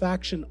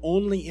satisfaction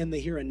only in the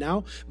here and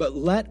now, but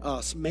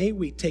may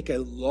we take a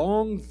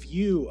long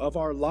view of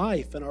our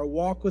life and our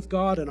walk with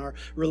God and our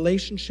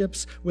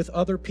relationships with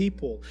other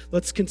people.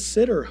 Let's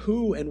consider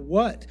who and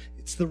what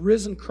It's the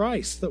risen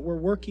Christ that we're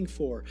working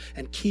for,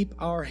 and keep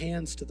our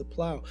hands to the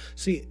plow.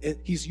 See,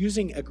 he's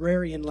using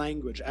agrarian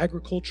language,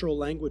 agricultural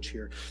language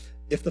here.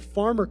 If the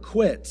farmer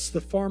quits,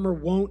 the farmer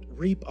won't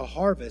reap a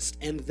harvest,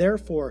 and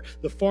therefore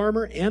the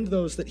farmer and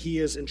those that he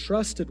is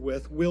entrusted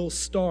with will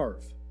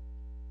starve.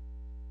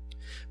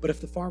 But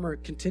if the farmer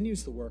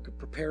continues the work of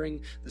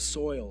preparing the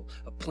soil,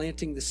 of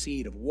planting the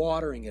seed, of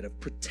watering it, of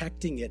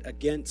protecting it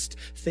against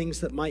things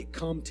that might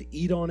come to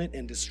eat on it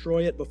and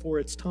destroy it before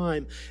its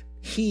time,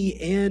 he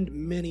and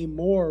many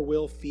more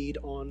will feed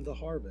on the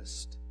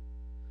harvest.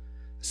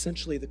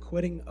 Essentially, the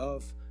quitting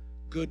of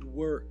good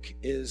work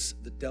is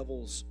the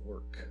devil's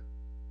work.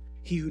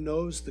 He who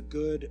knows the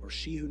good, or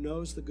she who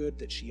knows the good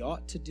that she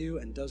ought to do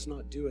and does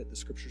not do it, the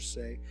scriptures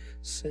say,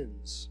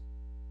 sins.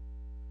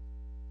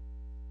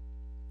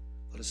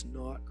 Let us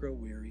not grow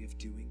weary of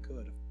doing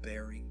good, of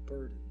bearing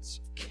burdens,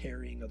 of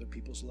carrying other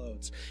people's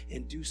loads.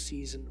 In due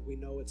season, we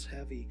know it's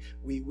heavy.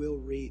 We will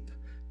reap.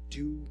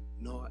 Do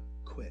not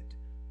quit.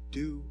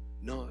 Do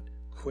not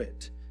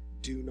quit.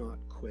 Do not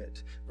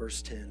quit.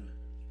 Verse 10.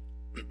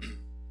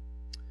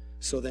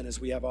 So then, as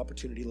we have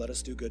opportunity, let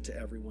us do good to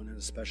everyone, and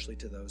especially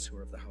to those who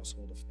are of the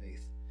household of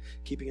faith.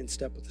 Keeping in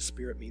step with the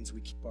Spirit means we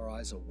keep our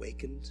eyes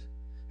awakened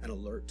and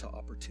alert to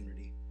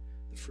opportunity.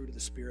 The fruit of the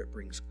Spirit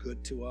brings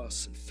good to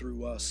us and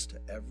through us to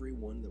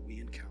everyone that we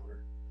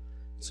encounter.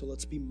 So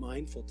let's be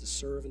mindful to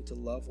serve and to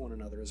love one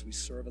another as we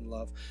serve and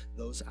love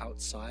those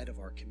outside of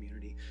our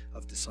community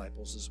of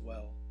disciples as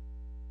well.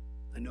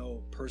 I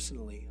know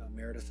personally,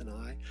 Meredith and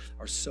I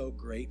are so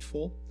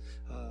grateful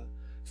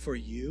for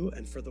you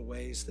and for the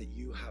ways that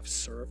you have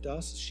served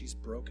us. She's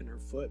broken her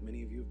foot.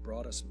 Many of you have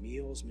brought us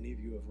meals. Many of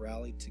you have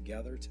rallied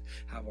together to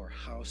have our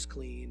house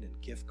cleaned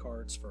and gift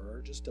cards for her,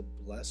 just to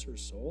bless her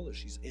soul as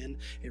she's in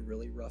a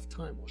really rough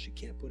time. Well, she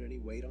can't put any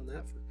weight on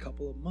that for a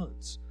couple of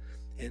months.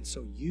 And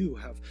so you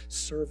have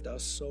served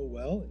us so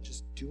well and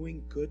just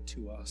doing good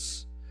to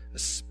us,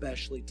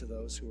 especially to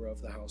those who are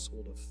of the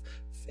household of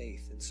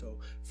faith. And so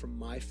from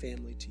my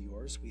family to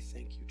yours, we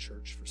thank you,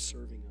 church, for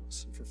serving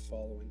us and for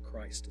following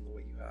Christ in the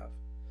way you have.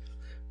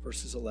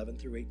 Verses 11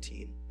 through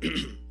 18.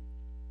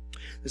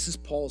 This is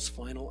Paul's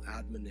final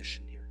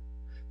admonition here.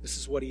 This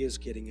is what he is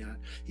getting at.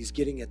 He's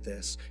getting at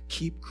this.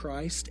 Keep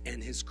Christ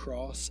and his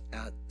cross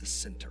at the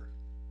center.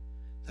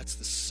 That's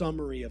the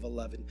summary of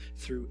 11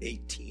 through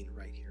 18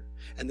 right here.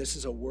 And this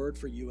is a word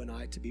for you and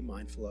I to be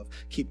mindful of.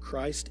 Keep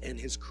Christ and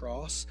his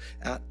cross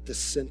at the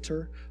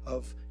center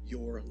of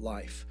your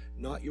life.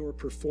 Not your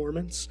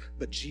performance,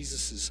 but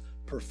Jesus'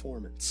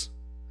 performance.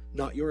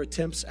 Not your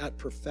attempts at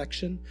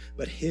perfection,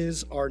 but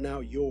his are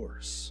now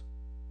yours.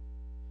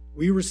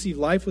 We receive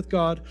life with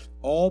God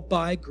all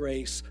by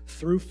grace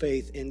through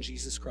faith in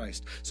Jesus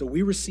Christ. So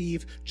we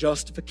receive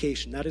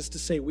justification. That is to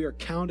say, we are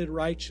counted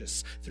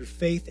righteous through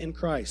faith in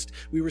Christ.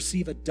 We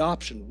receive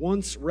adoption.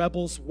 Once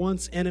rebels,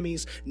 once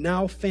enemies,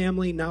 now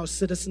family, now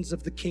citizens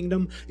of the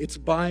kingdom. It's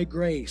by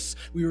grace.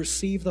 We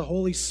receive the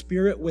Holy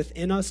Spirit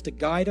within us to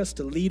guide us,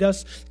 to lead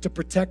us, to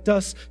protect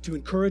us, to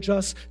encourage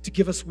us, to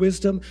give us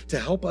wisdom, to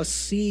help us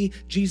see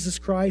Jesus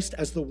Christ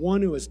as the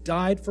one who has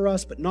died for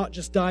us, but not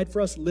just died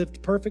for us,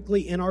 lived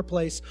perfectly in our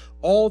place.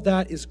 All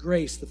that is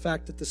grace, the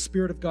fact that the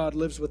Spirit of God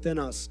lives within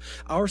us.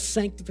 Our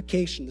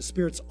sanctification, the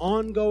Spirit's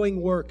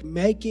ongoing work,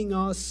 making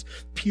us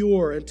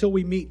pure until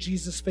we meet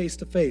Jesus face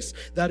to face.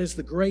 That is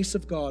the grace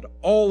of God,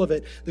 all of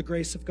it, the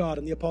grace of God.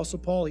 And the Apostle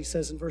Paul, he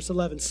says in verse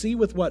 11, see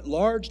with what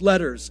large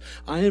letters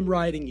I am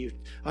writing you.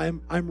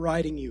 I'm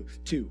writing you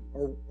to,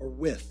 or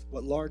with,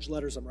 what large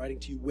letters I'm writing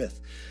to you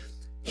with.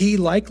 He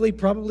likely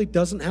probably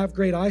doesn't have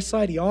great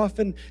eyesight. He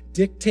often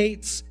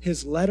dictates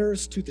his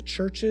letters to the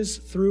churches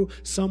through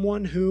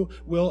someone who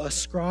will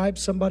ascribe,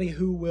 somebody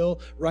who will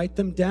write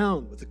them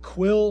down with a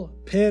quill,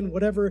 pen,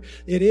 whatever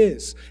it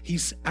is.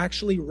 He's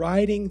actually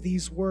writing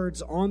these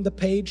words on the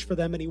page for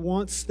them, and he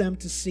wants them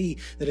to see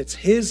that it's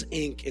his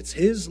ink, it's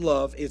his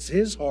love, it's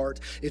his heart,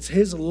 it's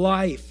his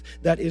life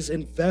that is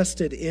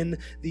invested in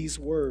these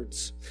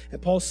words.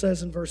 And Paul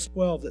says in verse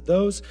 12 that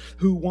those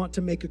who want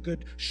to make a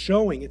good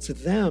showing, it's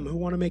them who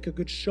want to make a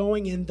good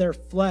showing in their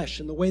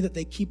flesh, in the way that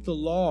they keep the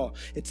law.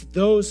 It's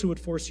those who would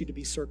force you to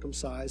be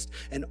circumcised,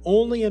 and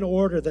only in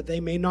order that they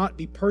may not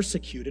be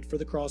persecuted for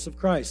the cross of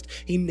Christ.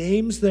 He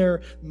names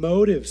their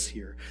motives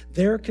here.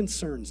 Their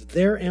concerns,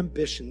 their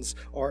ambitions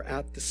are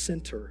at the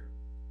center.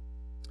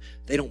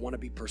 They don't want to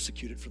be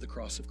persecuted for the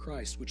cross of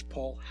Christ, which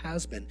Paul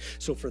has been.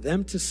 So for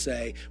them to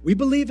say, we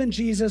believe in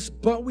Jesus,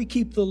 but we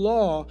keep the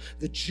law,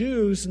 the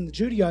Jews and the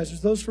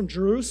Judaizers, those from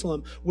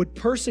Jerusalem, would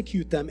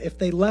persecute them if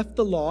they left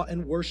the law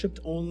and worshiped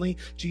only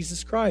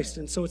Jesus Christ.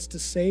 And so it's to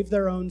save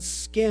their own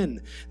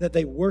skin that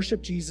they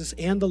worship Jesus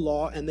and the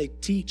law, and they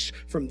teach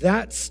from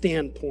that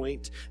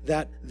standpoint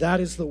that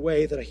that is the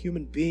way that a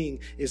human being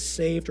is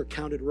saved or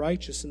counted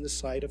righteous in the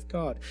sight of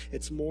God.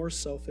 It's more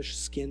selfish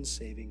skin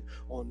saving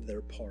on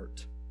their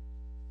part.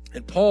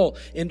 And Paul,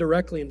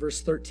 indirectly in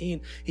verse 13,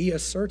 he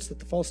asserts that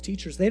the false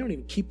teachers, they don't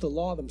even keep the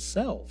law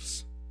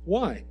themselves.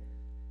 Why?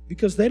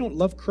 because they don't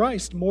love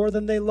Christ more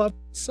than they love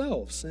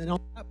themselves. And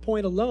on that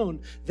point alone,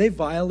 they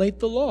violate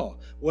the law.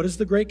 What is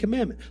the great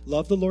commandment?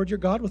 Love the Lord your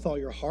God with all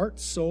your heart,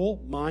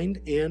 soul,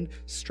 mind, and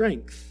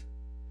strength.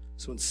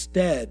 So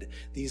instead,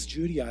 these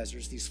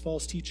Judaizers, these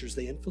false teachers,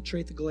 they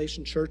infiltrate the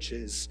Galatian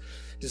churches,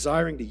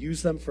 desiring to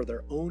use them for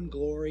their own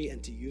glory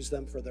and to use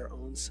them for their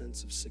own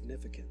sense of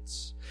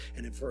significance.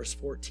 And in verse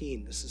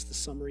 14, this is the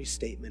summary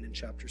statement in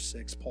chapter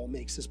 6. Paul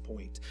makes his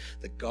point.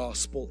 The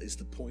gospel is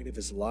the point of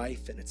his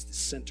life, and it's the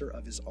center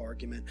of his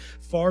argument.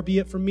 Far be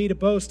it from me to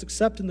boast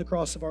except in the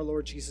cross of our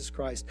Lord Jesus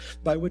Christ,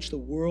 by which the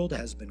world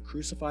has been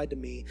crucified to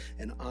me,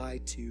 and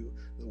I to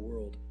the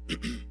world.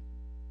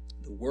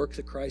 The work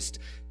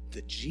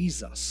that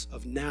Jesus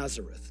of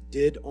Nazareth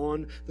did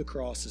on the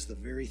cross is the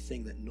very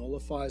thing that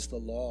nullifies the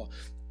law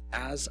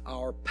as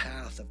our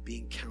path of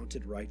being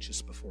counted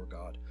righteous before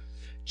God.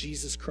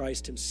 Jesus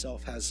Christ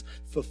himself has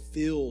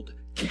fulfilled,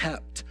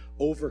 kept,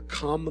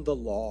 overcome the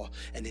law,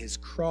 and his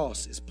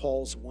cross is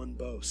Paul's one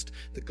boast.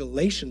 The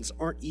Galatians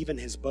aren't even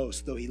his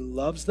boast, though he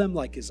loves them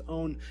like his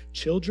own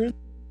children.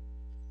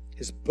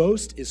 His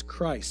boast is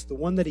Christ. The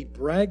one that he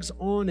brags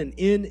on and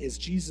in is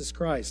Jesus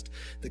Christ.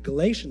 The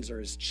Galatians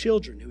are his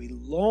children who he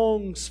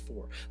longs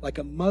for, like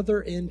a mother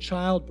in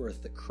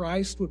childbirth, that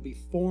Christ would be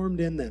formed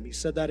in them. He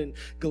said that in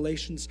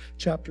Galatians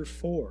chapter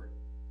 4.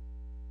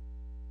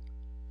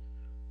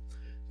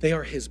 They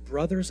are his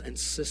brothers and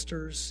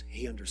sisters.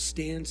 He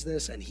understands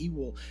this, and he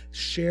will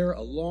share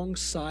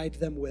alongside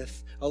them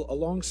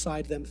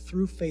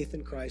through faith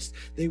in Christ.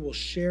 They will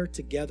share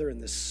together in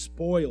the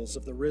spoils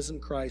of the risen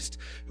Christ,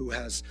 who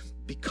has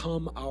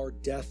become our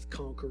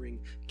death-conquering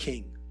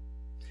King.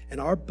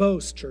 And our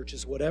boast, church,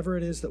 is whatever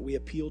it is that we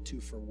appeal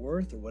to for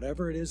worth, or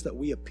whatever it is that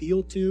we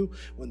appeal to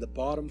when the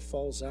bottom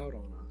falls out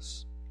on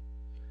us.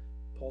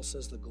 Paul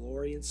says the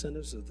glory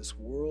incentives of this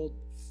world,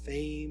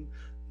 fame,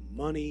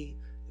 money,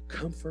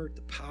 comfort,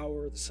 the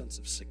power, the sense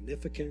of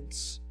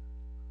significance,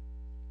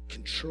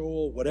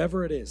 control,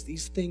 whatever it is,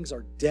 these things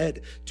are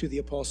dead to the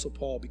Apostle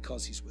Paul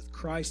because he's with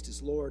Christ,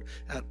 his Lord,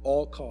 at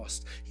all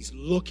costs. He's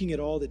looking at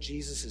all that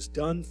Jesus has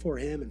done for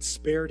him and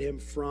spared him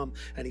from,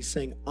 and he's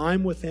saying,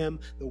 I'm with him.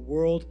 The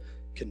world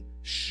can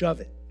shove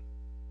it.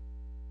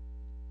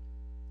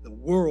 The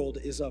world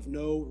is of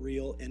no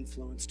real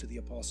influence to the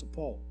Apostle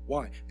Paul.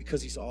 Why?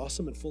 Because he's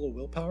awesome and full of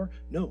willpower?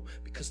 No,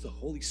 because the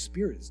Holy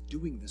Spirit is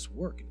doing this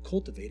work and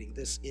cultivating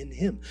this in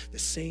him. The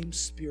same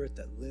Spirit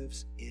that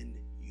lives in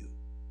you.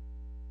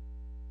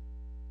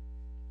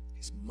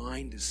 His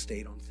mind is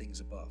stayed on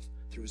things above.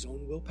 Through his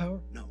own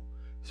willpower? No,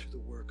 through the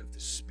work of the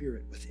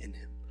Spirit within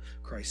him.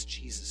 Christ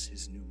Jesus,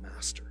 his new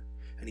master,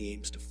 and he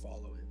aims to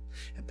follow him.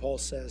 And Paul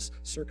says,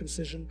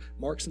 circumcision,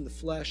 marks in the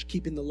flesh,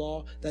 keeping the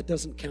law, that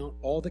doesn't count.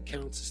 All that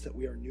counts is that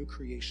we are new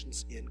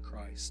creations in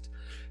Christ.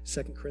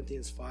 2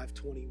 Corinthians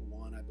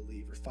 5:21, I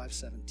believe, or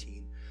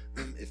 5:17.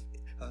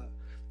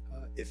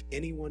 If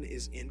anyone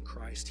is in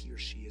Christ, he or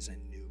she is a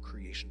new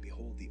creation.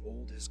 Behold, the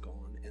old is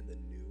gone and the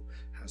new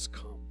has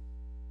come.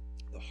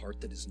 The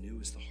heart that is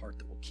new is the heart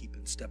that will keep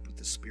in step with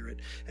the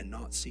Spirit and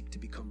not seek to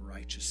become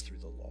righteous through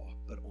the law,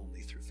 but only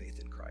through faith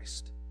in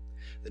Christ.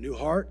 The new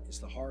heart is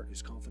the heart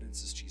whose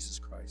confidence is Jesus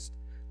Christ.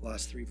 The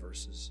last three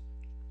verses.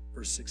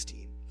 Verse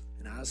 16.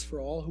 And as for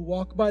all who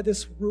walk by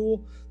this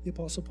rule, the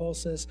Apostle Paul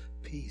says,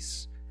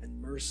 peace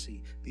and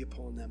mercy be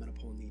upon them and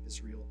upon the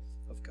Israel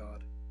of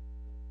God.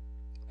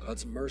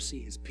 God's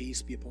mercy, his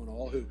peace be upon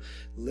all who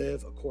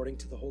live according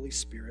to the Holy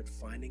Spirit,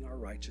 finding our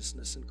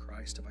righteousness in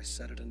Christ. Have I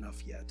said it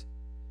enough yet?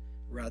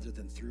 Rather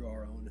than through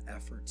our own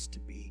efforts to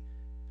be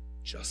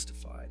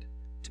justified,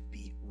 to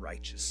be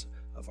righteous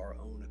of our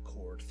own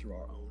accord through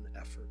our own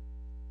effort.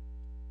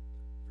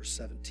 Verse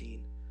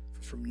 17,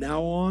 for from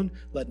now on,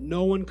 let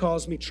no one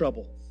cause me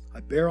trouble.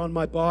 I bear on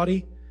my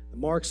body the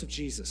marks of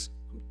Jesus.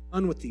 I'm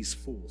done with these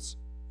fools.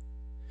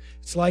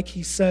 It's like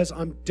he says,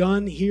 I'm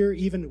done here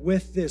even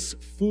with this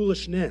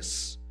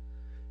foolishness.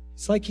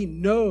 It's like he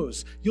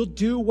knows you'll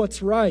do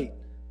what's right.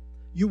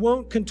 You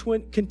won't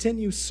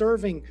continue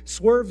swerving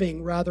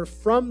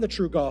from the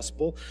true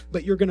gospel,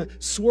 but you're going to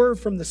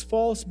swerve from this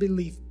false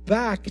belief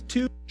back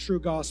to the true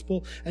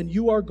gospel, and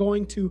you are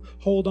going to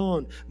hold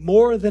on.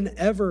 More than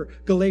ever,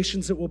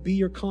 Galatians, it will be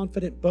your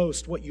confident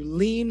boast. What you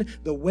lean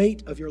the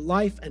weight of your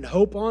life and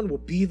hope on will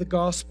be the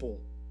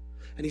gospel.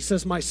 And he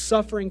says, my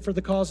suffering for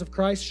the cause of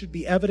Christ should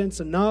be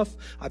evidence enough.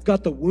 I've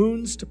got the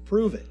wounds to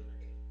prove it.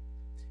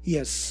 He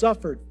has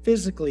suffered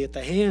physically at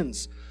the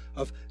hands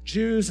of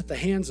Jews, at the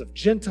hands of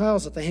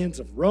Gentiles, at the hands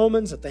of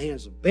Romans, at the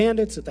hands of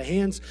bandits, at the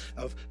hands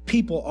of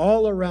people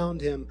all around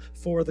him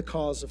for the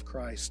cause of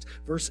Christ.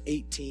 Verse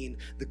 18,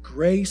 the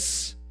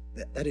grace,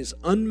 that is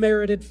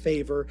unmerited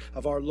favor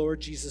of our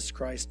Lord Jesus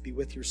Christ be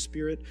with your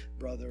spirit,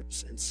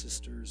 brothers and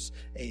sisters.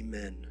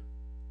 Amen.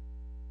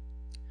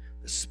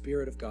 The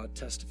Spirit of God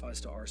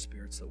testifies to our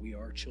spirits that we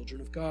are children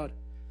of God.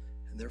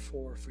 And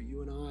therefore, for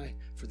you and I,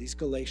 for these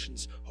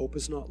Galatians, hope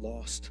is not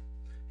lost.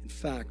 In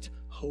fact,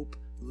 hope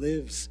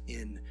lives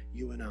in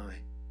you and I.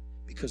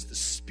 because the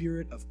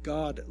Spirit of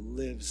God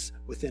lives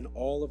within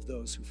all of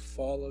those who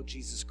follow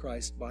Jesus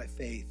Christ by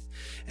faith.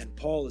 And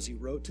Paul, as he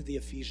wrote to the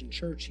Ephesian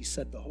church, he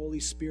said the Holy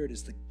Spirit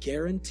is the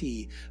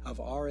guarantee of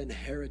our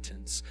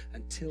inheritance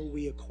until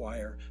we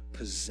acquire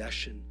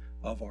possession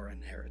of our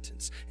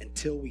inheritance,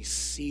 until we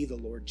see the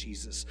Lord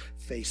Jesus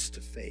face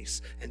to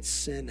face and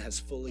sin has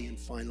fully and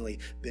finally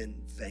been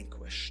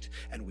vanquished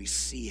and we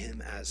see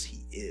him as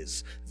he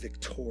is,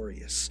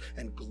 victorious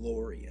and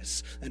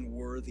glorious and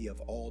worthy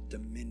of all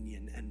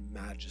dominion and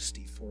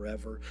majesty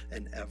forever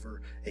and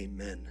ever.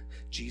 Amen.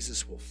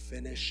 Jesus will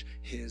finish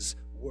his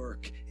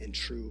work in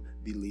true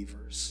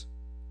believers.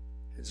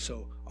 And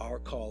so our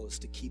call is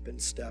to keep in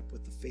step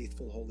with the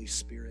faithful Holy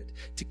Spirit,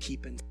 to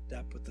keep in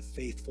step with the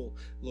faithful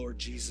Lord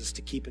Jesus,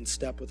 to keep in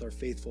step with our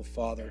faithful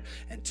Father,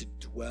 and to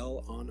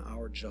dwell on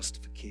our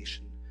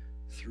justification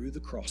through the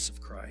cross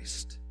of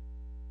Christ.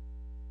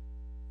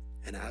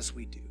 And as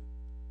we do,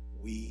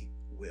 we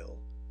will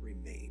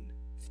remain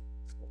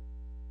faithful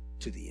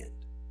to the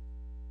end,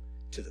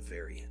 to the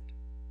very end.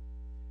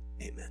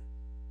 Amen.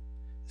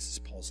 This is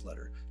Paul's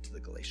letter to the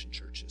Galatian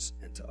churches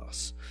and to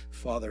us.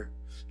 Father,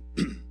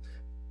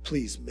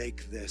 please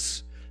make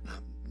this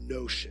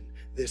notion,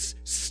 this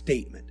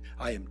statement,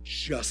 I am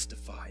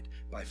justified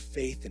by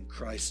faith in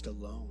Christ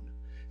alone,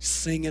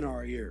 sing in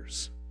our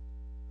ears,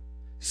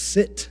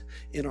 sit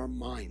in our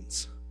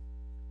minds,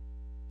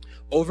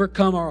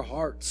 overcome our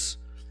hearts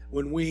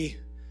when we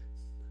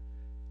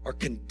are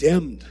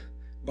condemned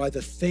by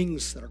the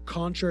things that are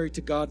contrary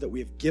to God that we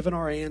have given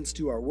our hands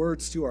to, our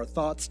words to, our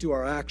thoughts to,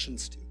 our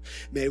actions to.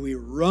 May we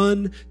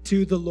run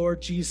to the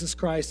Lord Jesus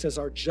Christ as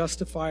our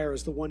justifier,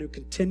 as the one who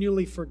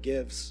continually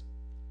forgives.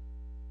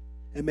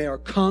 And may our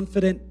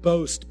confident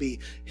boast be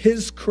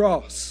his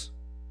cross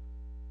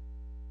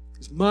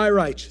is my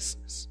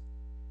righteousness,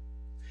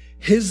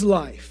 his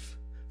life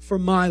for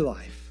my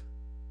life.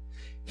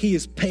 He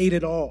has paid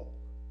it all.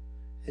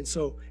 And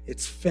so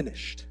it's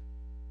finished.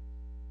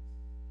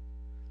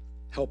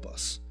 Help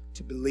us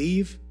to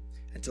believe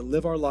and to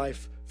live our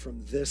life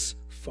from this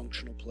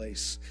functional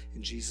place.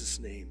 In Jesus'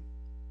 name,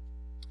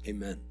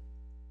 amen.